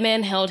 That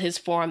man held his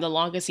form the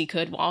longest he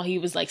could while he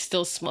was like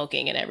still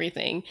smoking and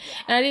everything.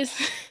 And I just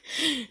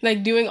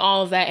like doing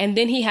all of that, and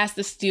then he has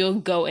to still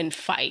go and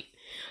fight.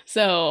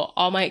 So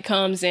All Might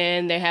comes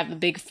in, they have a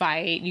big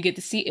fight. You get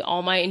to see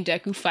All Might and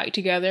Deku fight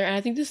together, and I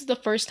think this is the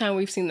first time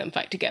we've seen them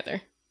fight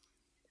together.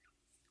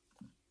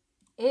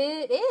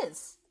 It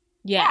is.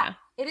 Yeah.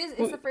 It is.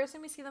 It's the first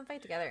time we see them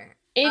fight together.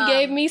 It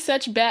gave me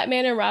such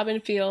Batman and Robin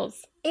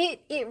feels.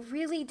 It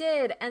really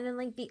did. And then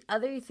like the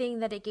other thing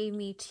that it gave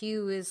me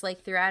too is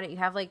like throughout it you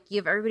have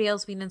everybody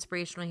else being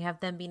inspirational, you have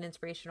them being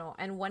inspirational.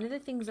 And one of the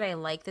things that I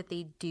like that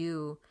they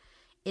do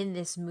in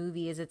this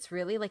movie is it's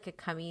really like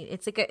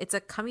it's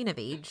a coming of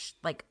age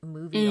like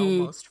movie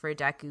almost for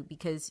Deku,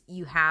 because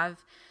you have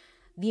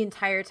the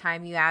entire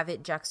time you have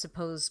it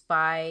juxtaposed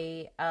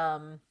by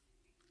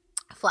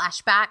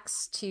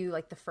flashbacks to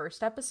like the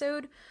first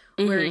episode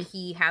where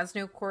he has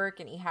no quirk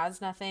and he has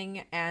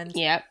nothing. And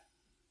yep.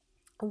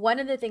 One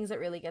of the things that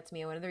really gets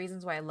me, one of the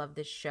reasons why I love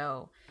this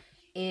show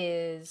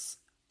is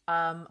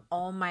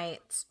All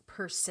Might's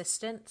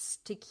persistence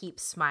to keep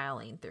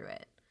smiling through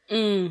it.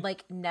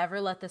 Like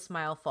never let the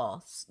smile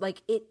fall.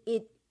 Like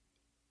it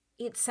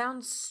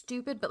sounds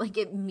stupid, but like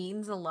it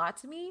means a lot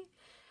to me,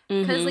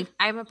 because like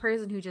I'm a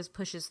person who just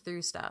pushes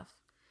through stuff.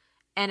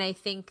 And I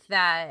think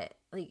that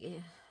like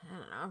I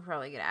don't know, I'll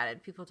probably get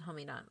added. People tell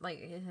me not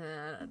like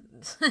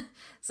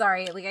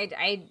sorry, like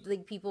I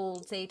like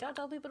people say don't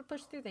tell people to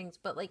push through things,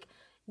 but like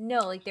no,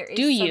 like there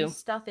is some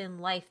stuff in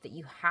life that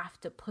you have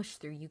to push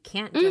through. You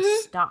can't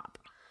just stop,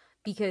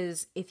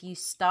 because if you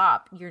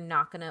stop, you're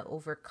not going to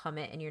overcome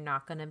it and you're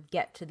not going to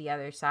get to the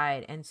other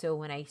side. And so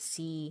when I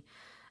see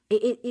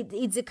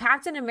it's a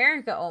Captain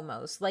America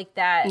almost like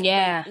that.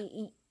 Yeah.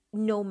 Like,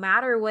 no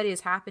matter what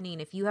is happening,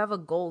 if you have a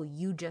goal,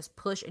 you just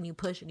push and you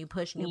push and you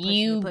push and you push and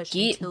you push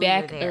get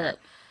back up.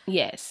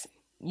 Yes.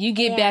 You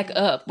get back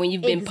up when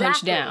you've been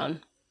punched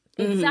down.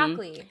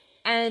 Exactly.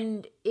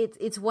 And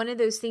it's one of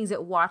those things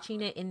that watching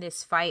it in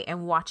this fight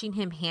and watching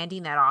him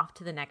handing that off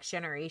to the next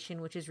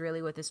generation, which is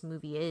really what this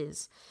movie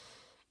is,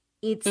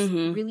 it's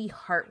really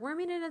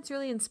heartwarming and it's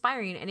really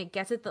inspiring, and it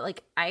gets at the,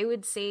 like, I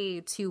would say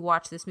to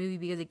watch this movie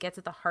because it gets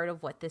at the heart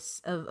of what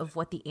this of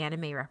what the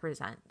anime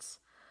represents.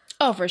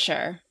 Oh, for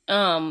sure.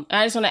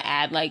 I just want to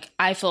add, like,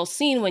 I feel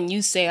seen when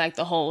you say like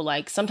the whole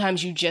like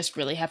sometimes you just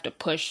really have to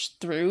push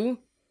through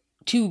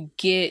to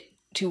get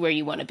to where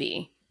you want to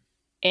be,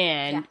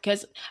 and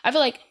because I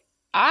feel like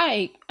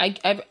I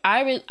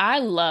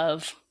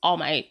love All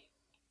Might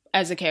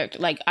as a character.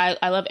 Like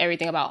I love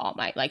everything about All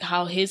Might. Like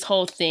how his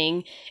whole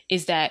thing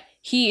is that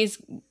he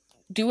is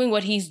doing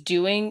what he's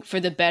doing for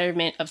the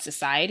betterment of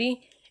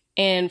society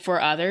and for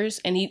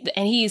others, and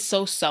he is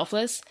so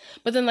selfless.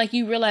 But then like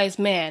you realize,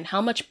 man, how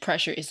much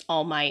pressure is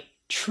All Might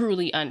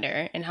truly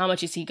under, and how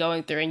much is he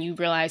going through, and you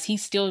realize he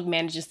still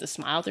manages to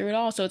smile through it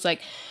all. So it's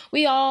like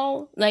we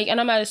all like, and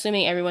I'm not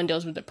assuming everyone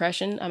deals with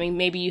depression. I mean,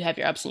 maybe you have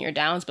your ups and your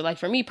downs, but like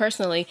for me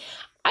personally,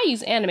 I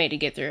use anime to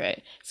get through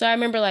it. So I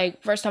remember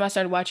like first time I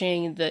started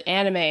watching the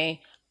anime,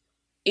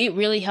 it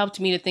really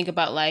helped me to think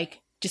about like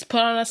just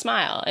put on a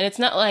smile. And it's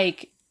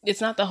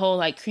not the whole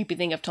like creepy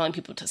thing of telling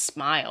people to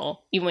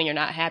smile even when you're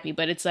not happy,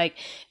 but it's like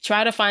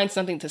try to find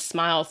something to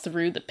smile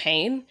through the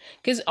pain.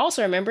 Because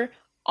also remember,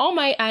 All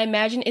Might, I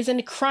imagine, is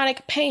in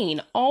chronic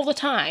pain all the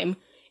time.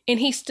 and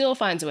he still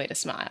finds a way to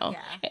smile.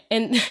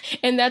 Yeah.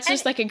 And that's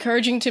just like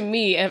encouraging to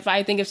me if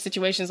I think of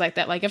situations like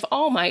that. Like if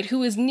All Might,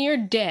 who is near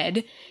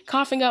dead,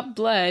 coughing up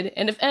blood,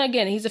 and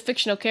again, he's a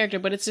fictional character,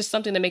 but it's just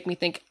something to make me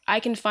think I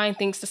can find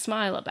things to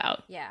smile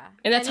about. Yeah.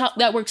 And that's how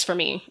that works for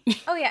me.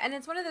 Oh yeah, and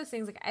it's one of those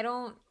things, like, I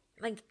don't,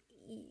 like,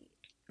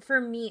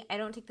 for me, I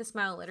don't take the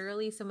smile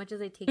literally so much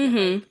as I take it,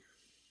 like,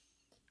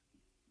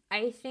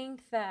 I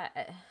think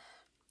that,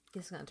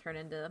 this is going to turn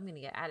into, I'm going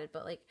to get added,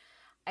 but, like,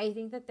 I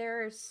think that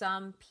there are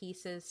some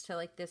pieces to,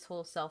 like, this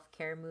whole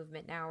self-care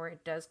movement now where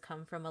it does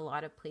come from a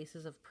lot of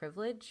places of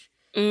privilege,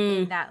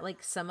 in that,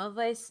 like, some of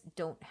us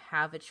don't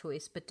have a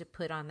choice but to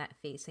put on that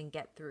face and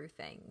get through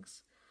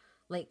things.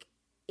 Like,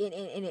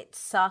 and it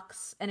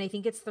sucks, and I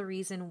think it's the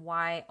reason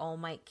why All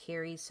Might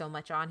carries so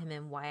much on him,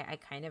 and why I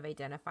kind of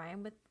identify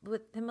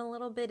with him a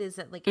little bit, is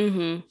that, like,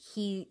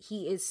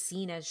 he is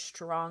seen as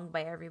strong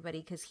by everybody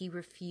because he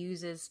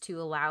refuses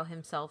to allow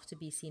himself to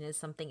be seen as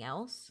something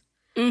else.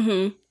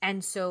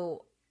 And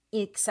so,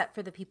 except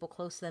for the people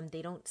close to them,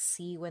 they don't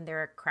see when there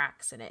are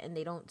cracks in it, and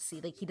they don't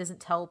see, like, he doesn't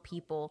tell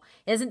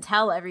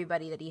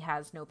everybody that he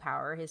has no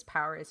power, his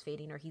power is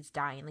fading, or he's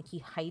dying. Like, he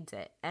hides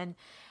it. And,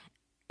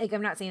 like,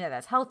 I'm not saying that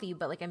that's healthy,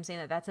 but, like, I'm saying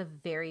that that's a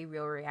very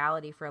real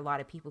reality for a lot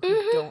of people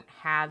who don't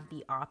have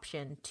the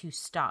option to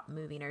stop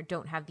moving, or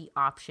don't have the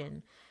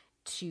option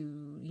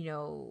to, you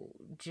know,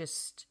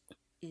 just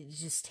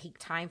take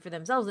time for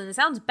themselves. And it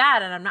sounds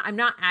bad, and I'm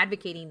not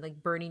advocating,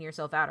 like, burning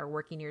yourself out or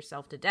working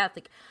yourself to death.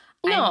 Like,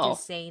 no. I'm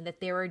just saying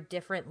that there are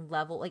different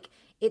like,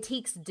 it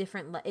takes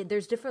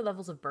there's different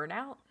levels of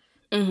burnout,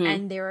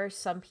 and there are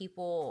some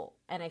people,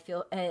 and I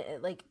feel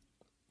like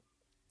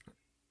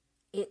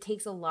it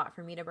takes a lot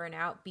for me to burn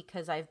out,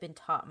 because I've been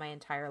taught my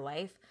entire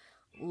life,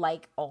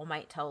 like All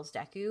Might tells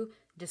Deku,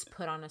 just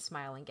put on a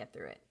smile and get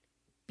through it.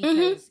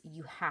 Because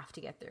you have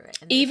to get through it.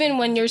 And even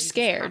when you're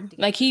scared.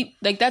 Like,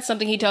 that's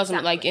something he tells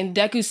him, like, in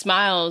Deku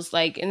Smiles,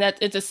 like, and that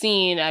it's a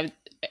scene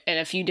in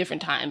a few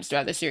different times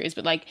throughout the series,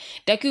 but, like,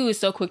 Deku is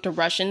so quick to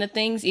rush into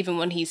things even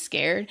when he's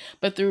scared,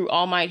 but through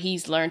All Might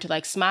he's learned to,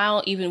 like,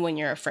 smile even when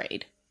you're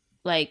afraid.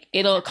 Like,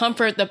 it'll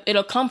comfort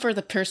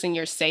the person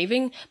you're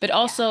saving, but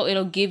also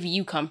it'll give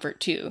you comfort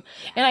too.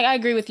 And I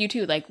agree with you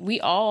too. Like,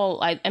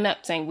 I'm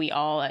not saying we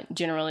all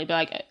generally, but,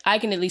 like, I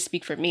can at least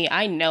speak for me.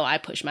 I know I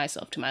push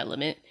myself to my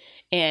limit.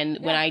 And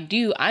when I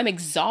do, I'm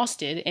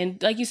exhausted.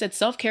 And like you said,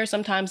 self-care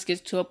sometimes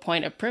gets to a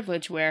point of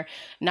privilege where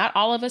not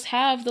all of us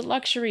have the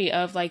luxury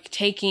of, like,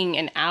 taking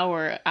an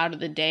hour out of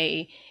the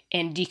day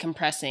and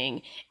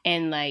decompressing.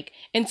 And, like,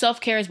 and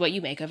self-care is what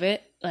you make of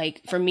it.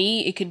 Like, for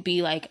me, it could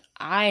be like,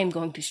 I am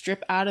going to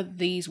strip out of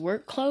these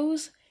work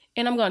clothes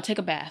and I'm going to take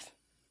a bath.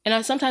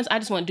 And sometimes I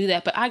just want to do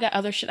that, but I got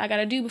other shit I got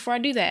to do before I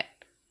do that.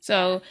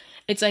 So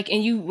it's like,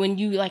 and when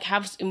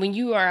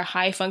you are a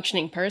high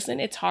functioning person,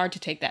 it's hard to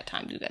take that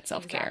time to do that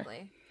self-care.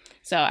 Exactly.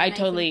 So I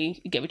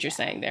totally get what you're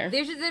saying there.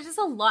 There's just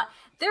a lot.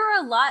 There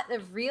are a lot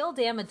of real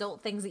damn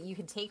adult things that you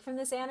can take from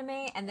this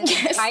anime, and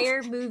this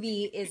entire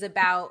movie is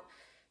about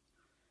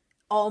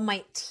All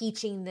Might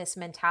teaching this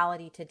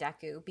mentality to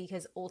Deku,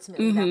 because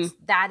ultimately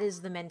that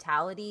is the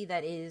mentality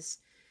that is.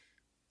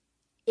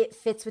 It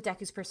fits with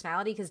Deku's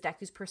personality, because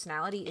Deku's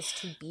personality is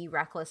to be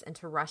reckless and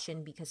to rush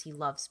in because he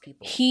loves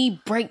people. He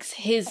breaks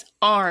his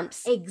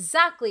arms.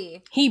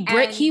 Exactly.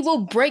 He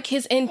will break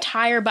his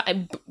entire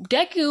body.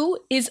 Deku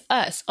is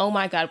us. Oh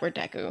my God, we're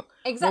Deku.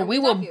 Exactly. Where we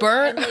will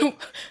burn.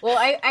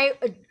 Like,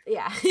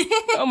 yeah.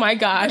 Oh my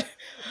God.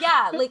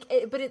 Yeah, like,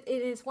 but it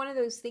is one of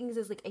those things,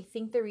 is like, I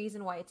think the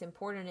reason why it's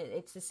important,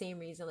 it's the same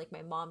reason, like,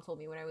 my mom told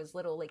me when I was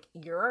little, like,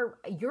 you're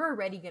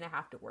already gonna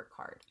have to work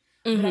hard.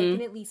 But I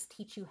can at least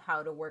teach you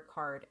how to work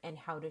hard and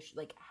how to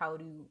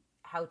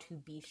how to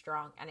be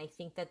strong. And I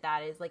think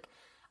that is, like,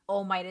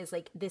 All Might is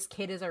like, this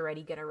kid is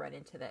already gonna run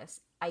into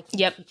this. I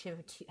can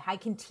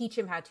teach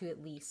him how to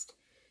at least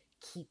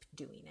keep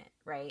doing it,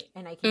 right?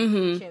 And I can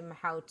teach him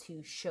how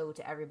to show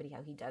to everybody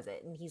how he does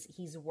it. And he's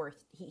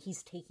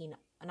taking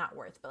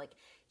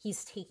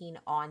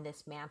on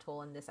this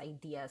mantle and this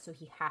idea, so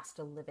he has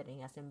to live it and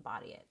he has to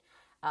embody it.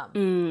 All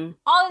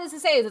it is to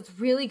say is it's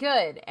really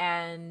good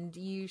and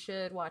you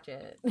should watch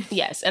it.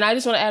 Yes, and I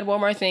just want to add one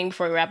more thing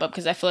before we wrap up,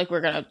 because I feel like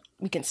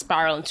we can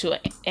spiral into an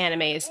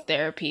anime is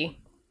therapy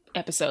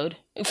episode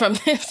from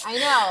this. I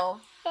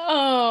know.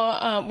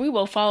 We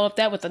will follow up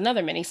that with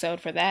another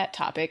mini-sode for that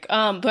topic.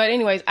 But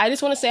anyways, I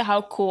just want to say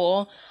how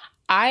cool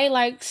I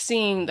liked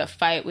seeing the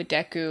fight with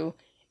Deku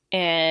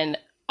and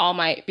All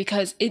Might,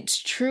 because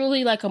it's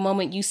truly like a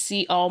moment you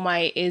see All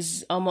Might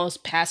is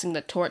almost passing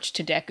the torch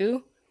to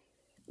Deku.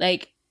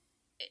 Like,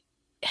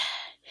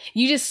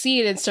 you just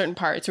see it in certain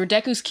parts where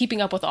Deku's keeping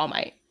up with All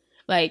Might.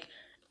 Like,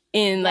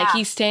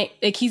 he's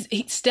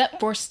step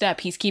for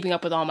step, he's keeping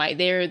up with All Might.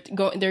 They're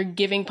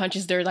giving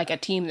punches. They're like a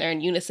team. They're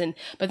in unison.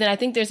 But then I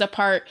think there's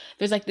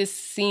like this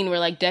scene where,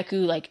 like,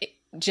 Deku, like,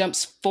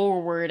 jumps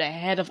forward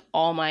ahead of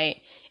All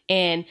Might.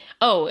 And,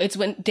 it's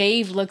when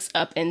Dave looks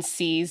up and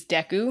sees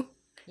Deku.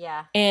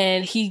 Yeah.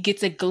 And he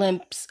gets a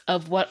glimpse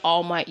of what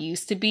All Might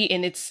used to be,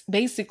 and it's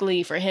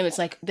basically for him, it's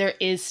like there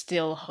is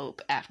still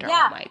hope after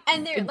All Might.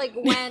 And they're like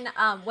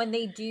when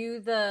they do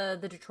the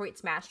Detroit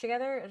Smash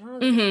together. I don't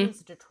know if it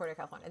was Detroit or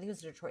California. I think it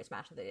was the Detroit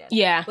Smash that they did.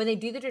 Yeah. When they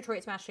do the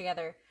Detroit Smash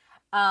together,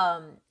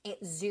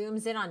 it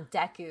zooms in on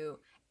Deku,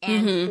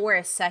 and for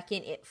a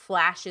second it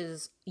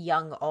flashes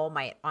young All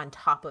Might on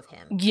top of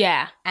him.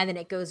 Yeah. And then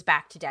it goes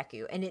back to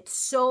Deku, and it's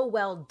so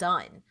well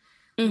done.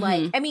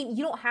 Like, I mean,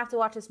 you don't have to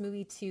watch this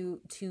movie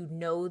to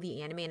know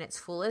the anime in its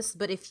fullest,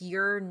 but if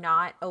you're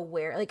not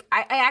aware, like,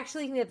 I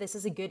actually think that this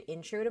is a good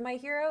intro to My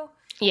Hero.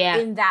 Yeah.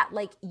 In that,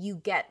 like, you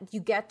get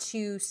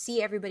to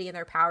see everybody in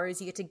their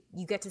powers, you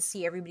get to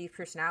see everybody's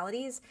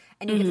personalities,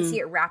 and you get to see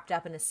it wrapped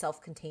up in a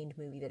self-contained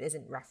movie that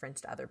isn't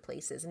referenced other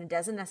places, and it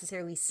doesn't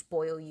necessarily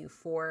spoil you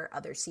for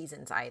other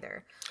seasons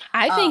either.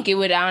 I think it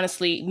would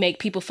honestly make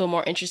people feel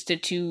more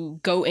interested to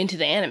go into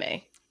the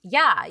anime.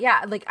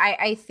 Yeah. Like,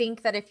 I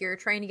think that if you're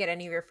trying to get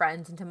any of your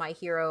friends into My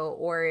Hero,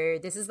 or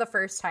this is the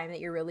first time that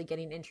you're really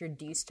getting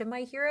introduced to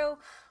My Hero,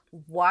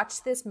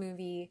 watch this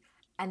movie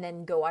and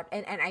then go watch.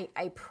 And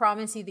I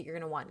promise you that you're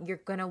gonna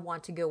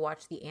want to go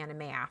watch the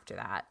anime after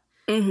that.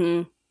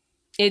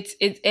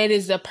 It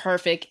is the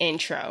perfect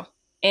intro,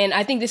 and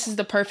I think this is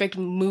the perfect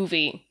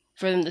movie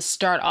for them to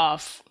start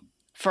off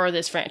for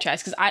this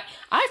franchise, because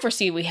I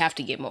foresee we have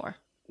to get more.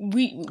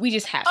 We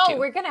just have to. Oh,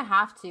 we're gonna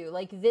have to.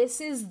 Like,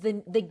 this is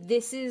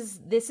this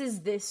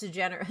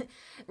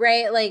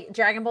right? Like,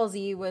 Dragon Ball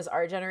Z was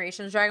our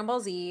generation's Dragon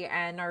Ball Z,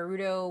 and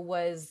Naruto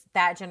was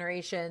that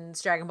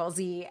generation's Dragon Ball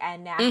Z,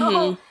 and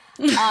now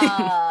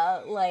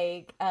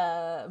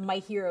My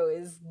Hero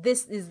is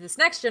this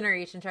next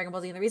generation Dragon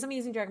Ball Z. And the reason I'm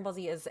using Dragon Ball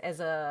Z as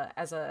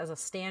a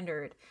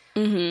standard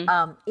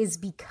is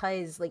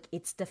because, like,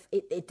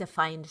 it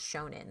defined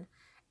shonen.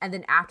 And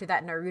then after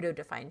that, Naruto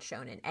defined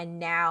shonen. And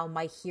now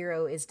My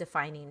Hero is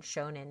defining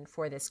shonen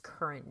for this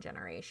current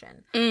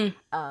generation,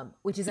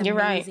 which is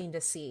amazing to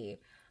see.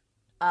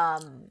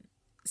 And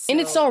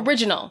it's so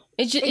original.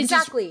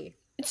 Exactly.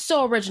 It's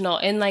so original.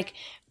 And, like,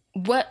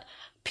 what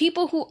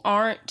people who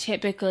aren't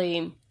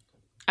typically,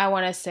 I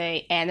want to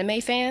say,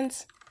 anime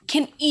fans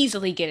can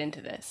easily get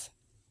into this.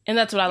 And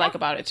that's what I like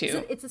about it,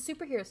 too. It's a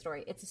superhero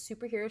story. It's a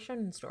superhero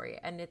shonen story.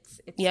 And it's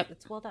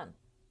well done.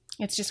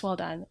 It's just well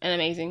done and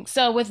amazing.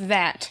 So with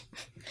that,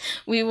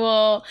 we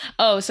will...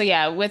 Oh, so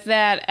yeah, with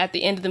that, at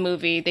the end of the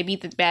movie, they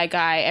beat the bad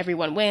guy,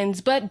 everyone wins,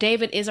 but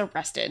David is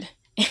arrested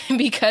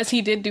because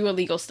he did do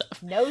illegal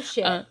stuff. No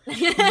shit.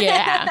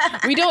 Yeah.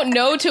 We don't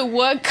know to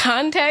what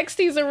context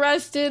he's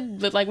arrested,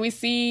 but, like, we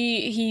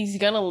see he's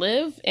gonna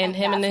live, and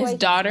him and his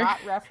daughter... He's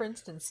not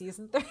referenced in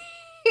season 3.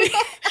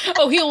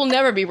 Oh, he will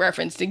never be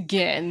referenced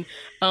again.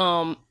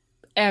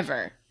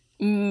 Ever.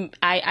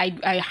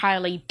 I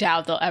highly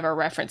doubt they'll ever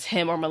reference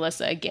him or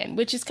Melissa again,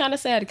 which is kind of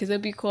sad, because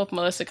it'd be cool if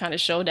Melissa kind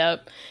of showed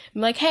up.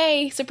 I'm like,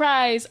 hey,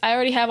 surprise, I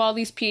already have all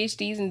these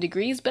PhDs and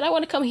degrees, but I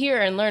want to come here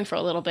and learn for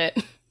a little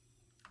bit.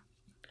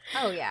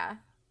 Oh, yeah.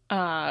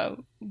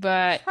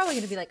 But... She's probably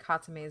going to be, like,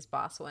 Hatsume's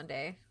boss one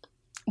day.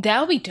 That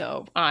would be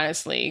dope,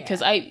 honestly,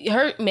 because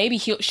maybe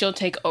she'll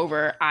take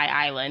over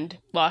Island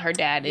while her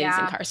dad is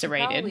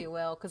incarcerated. She probably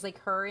will,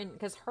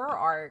 because her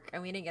arc,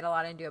 and we didn't get a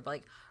lot into it, but,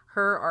 like,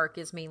 her arc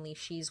is mainly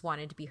she's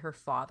wanted to be her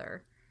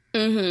father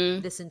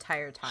this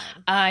entire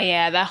time.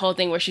 Yeah, that whole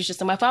thing where she's just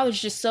like, my father's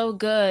just so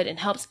good and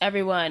helps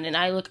everyone, and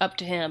I look up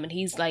to him, and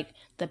he's, like,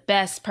 the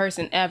best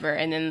person ever.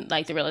 And then,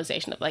 like, the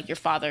realization of, like, your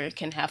father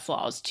can have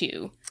flaws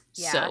too.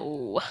 Yeah.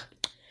 So,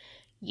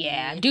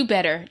 yeah, do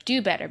better,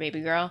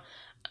 baby girl.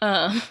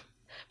 But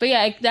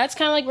yeah, that's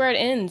kind of like where it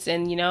ends,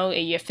 and, you know,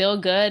 you feel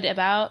good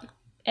about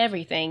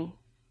everything.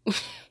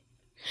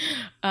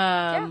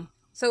 Yeah.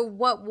 So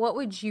what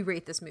would you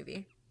rate this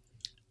movie?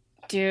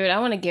 Dude, I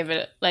want to give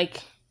it,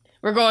 like,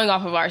 we're going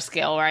off of our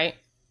scale, right?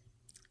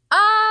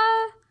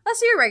 Let's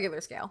do a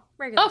regular scale.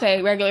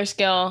 Regular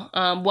scale.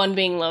 1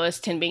 being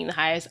lowest, 10 being the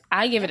highest.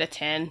 I give it a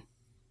 10.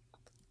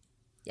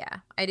 Yeah,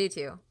 I do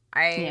too.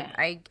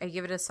 I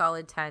give it a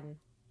solid 10.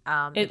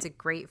 It's a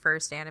great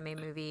first anime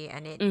movie,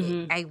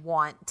 and I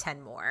want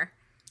 10 more.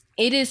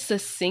 It is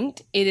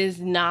succinct. It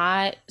is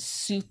not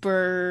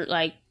super,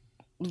 like,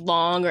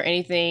 long or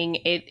anything.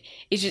 It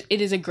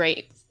is a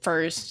great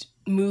first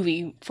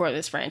movie for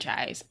this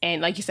franchise,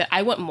 and like you said,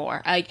 I want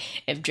more. Like,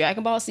 if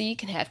Dragon Ball Z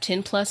can have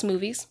 10 plus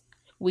movies,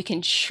 we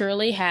can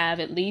surely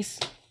have at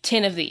least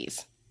 10 of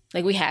these.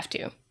 Like, we have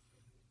to.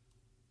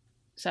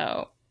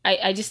 So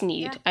I just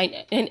need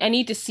I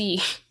need to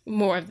see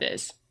more of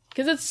this,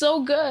 because it's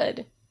so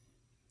good.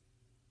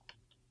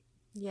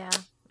 Yeah,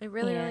 it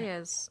really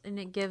is, and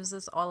it gives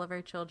us all of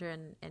our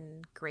children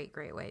in great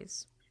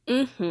ways.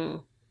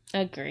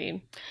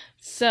 Agreed.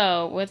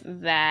 So with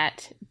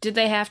that, did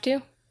they have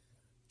to?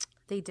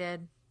 They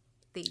did.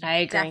 I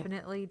agree.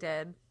 Definitely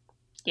did.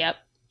 Yep.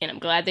 And I'm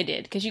glad they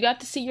did, because you got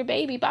to see your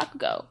baby,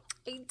 Bakugo.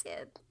 They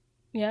did.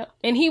 Yep.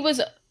 And he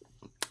was,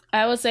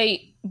 I would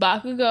say,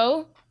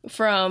 Bakugo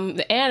from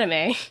the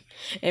anime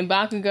and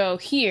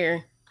Bakugo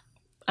here,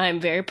 I'm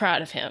very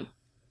proud of him.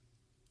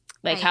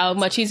 Like, how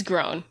much he's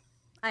grown.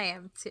 I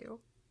am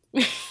too.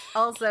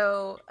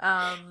 Also,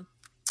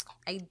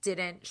 I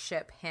didn't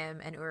ship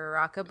him and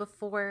Uraraka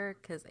before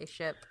because I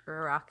ship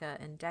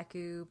Uraraka and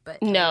Deku,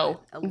 but No,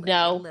 a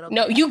no, little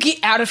no. bit. You get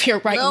out of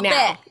here right Little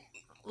now. bit.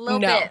 Little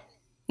No, bit.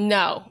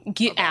 no.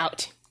 Get Little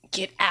out.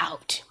 Get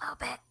out. Little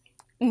bit.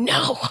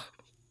 No.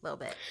 Little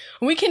bit.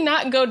 We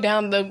cannot go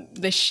down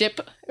the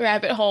ship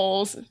rabbit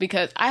holes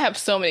because I have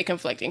so many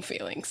conflicting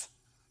feelings.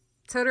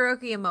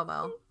 Todoroki and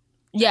Momo.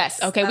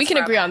 Yes, okay, we That's can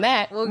where agree I'm on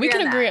at. that. We'll We agree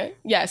can on agree. that.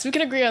 Yes, we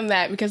can agree on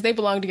that because they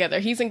belong together.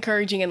 He's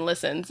encouraging and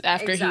listens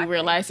after he Exactly.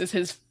 realizes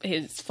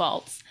his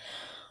faults.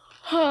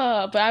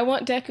 But I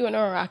want Deku and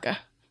Uraraka.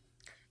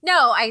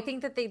 No, I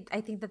think that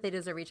they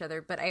deserve each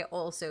other, but I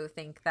also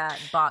think that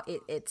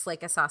it's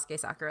like a Sasuke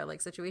Sakura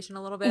like situation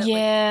a little bit.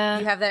 Yeah.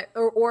 Like, you have that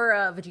or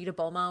Vegeta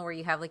Bulma where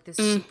you have like this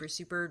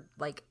super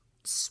like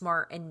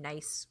smart and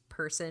nice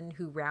person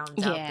who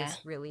rounds out this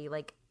really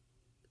like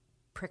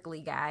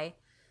prickly guy.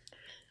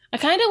 I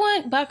kind of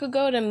want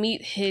Bakugo to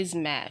meet his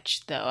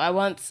match, though. I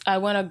want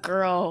a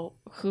girl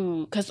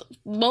who, because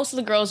most of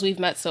the girls we've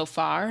met so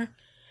far,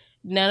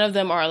 none of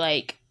them are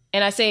like,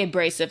 and I say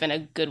abrasive in a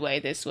good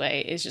way this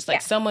way, it's just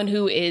like someone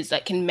who is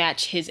like can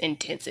match his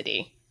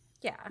intensity.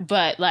 Yeah.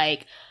 But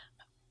like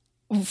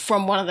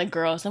from one of the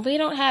girls, and we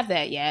don't have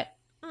that yet.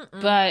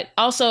 Mm-mm. But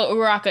also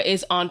Uraraka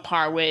is on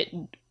par with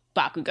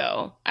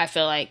Bakugo. I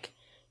feel like.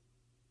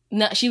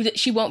 No,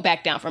 she won't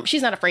back down from him.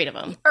 She's not afraid of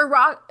him.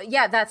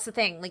 Yeah, that's the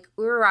thing. Like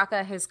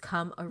Uraraka has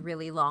come a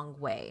really long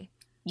way.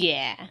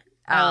 Yeah,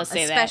 I will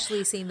say that.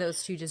 Especially seeing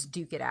those two just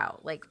duke it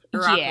out. Like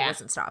Uraraka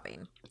wasn't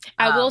stopping.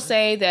 I will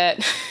say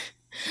that.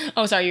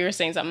 Oh, sorry, you were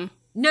saying something.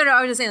 No,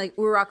 I was just saying like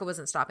Uraraka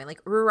wasn't stopping.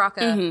 Like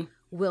Uraraka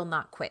will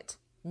not quit.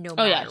 No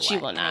matter what. She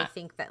will not. And I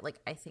think that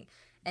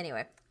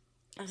anyway,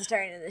 I'm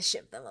starting to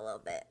ship them a little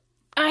bit.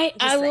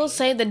 I will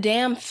say the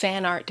damn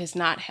fan art does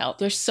not help.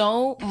 There's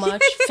so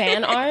much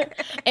fan art,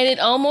 and it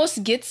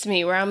almost gets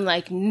me where I'm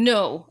like,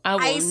 no, I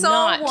will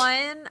not.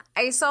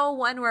 I saw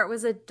one where it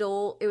was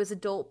adult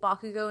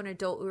Bakugo and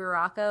adult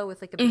Uraraka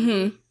with like a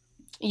baby.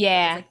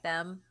 Yeah. It was like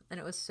them, and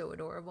it was so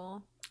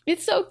adorable.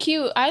 It's so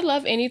cute. I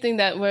love anything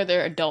where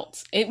they're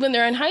adults. When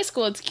they're in high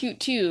school, it's cute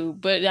too,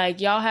 but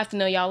like y'all have to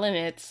know y'all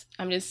limits.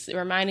 I'm just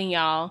reminding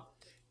y'all.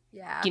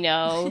 Yeah. You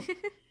know.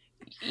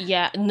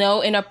 Yeah,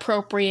 no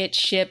inappropriate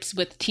ships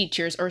with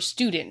teachers or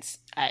students.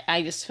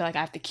 I just feel like I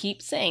have to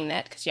keep saying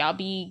that because y'all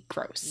be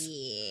gross.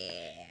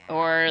 Yeah.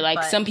 Or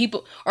like some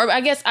people, or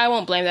I guess I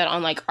won't blame that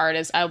on like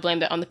artists. I'll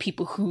blame that on the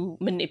people who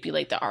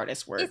manipulate the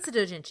artist's work. It's the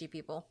doujinshi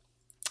people.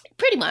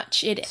 Pretty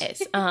much, it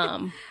is.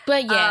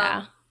 But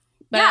yeah.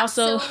 But yeah,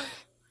 also... So,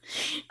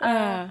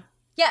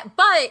 yeah,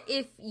 but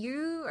if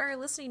you are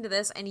listening to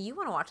this and you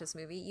want to watch this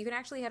movie, you can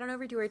actually head on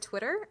over to our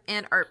Twitter,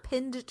 and our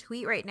pinned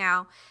tweet right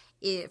now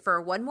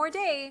for one more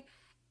day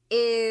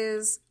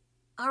is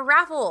a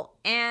raffle.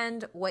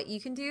 And what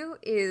you can do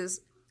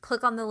is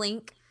click on the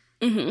link,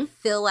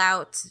 fill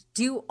out,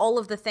 do all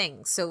of the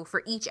things. So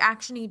for each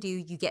action you do,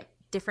 you get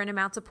different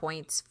amounts of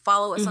points.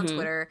 Follow us on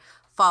Twitter,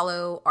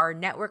 follow our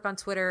network on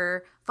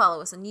Twitter,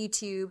 follow us on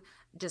YouTube.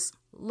 Just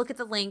look at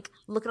the link,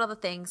 look at all the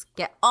things,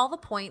 get all the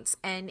points,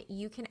 and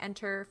you can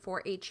enter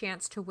for a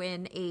chance to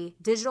win a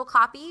digital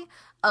copy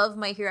of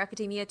My Hero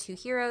Academia 2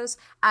 Heroes,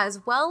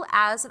 as well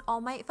as an All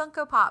Might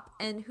Funko Pop.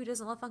 And who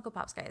doesn't love Funko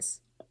Pops,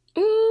 guys?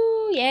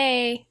 Ooh,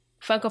 yay.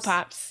 Funko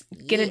Pops.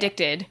 Get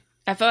addicted.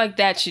 I feel like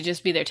that should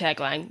just be their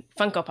tagline.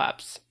 Funko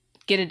Pops.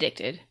 Get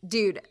addicted.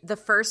 Dude, the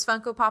first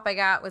Funko Pop I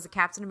got was a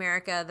Captain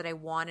America that I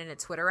won in a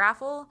Twitter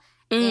raffle.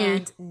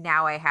 And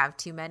now I have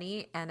too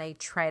many, and I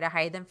try to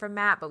hide them from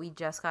Matt, but we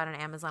just got an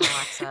Amazon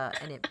Alexa,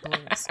 and it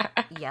blinks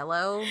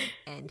yellow,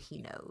 and he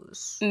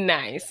knows.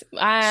 Nice.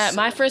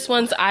 My first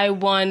ones I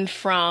won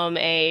from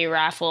a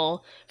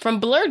raffle from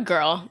Blurred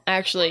Girl,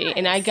 actually, nice.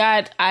 And I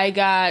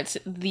got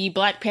the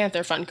Black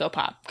Panther Funko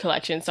Pop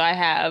collection, so I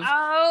have...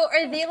 Oh,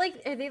 are they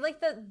like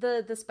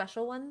the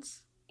special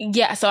ones?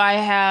 Yeah, so I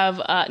have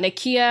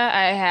Nakia,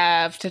 I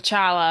have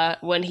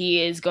T'Challa when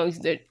he is going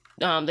through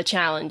the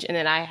challenge, and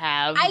then I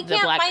have the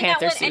Black Panther suit. I can't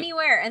find that one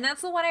anywhere, and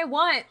that's the one I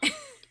want.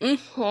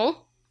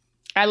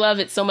 I love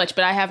it so much,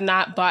 but I have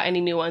not bought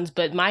any new ones.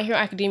 But My Hero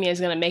Academia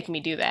is going to make me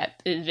do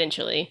that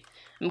eventually.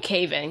 I'm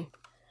caving.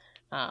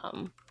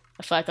 I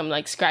feel like I'm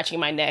like scratching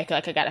my neck,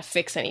 like I got a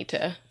fix I need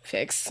to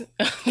fix.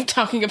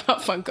 Talking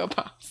about Funko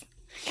Pops.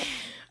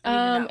 You're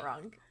not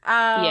wrong.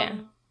 Yeah.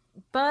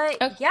 But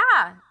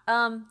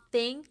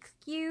thank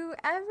you,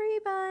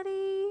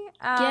 everybody.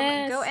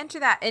 Yes. Go enter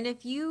that. And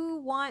if you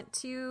want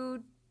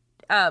to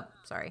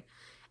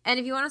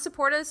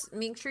support us,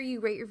 make sure you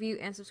rate, review,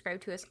 and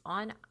subscribe to us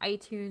on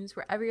iTunes,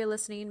 wherever you're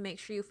listening. Make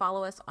sure you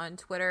follow us on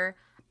Twitter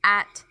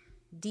at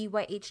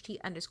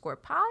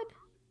DYHT_pod.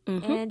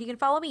 And you can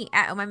follow me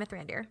at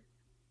OhMyMythRandier.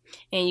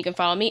 And you can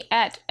follow me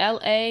at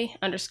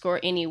LA_NEY_SHA.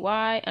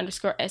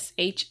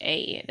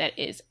 That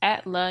is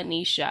at La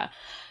Nisha.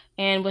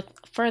 And with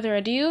further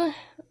ado,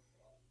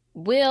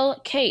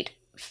 will Kate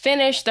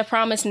finish The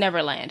Promised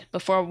Neverland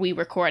before we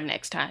record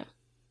next time?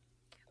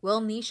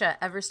 Will Nisha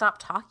ever stop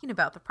talking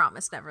about The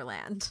Promised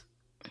Neverland?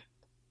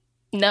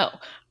 No.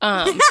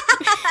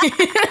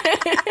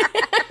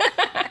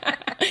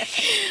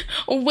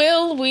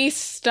 Will we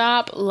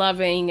stop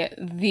loving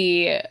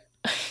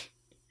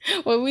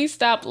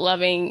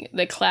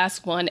the Class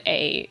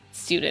 1A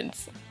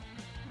students?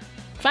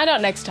 Find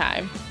out next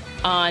time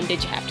on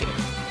Did You Have To?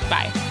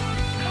 Bye.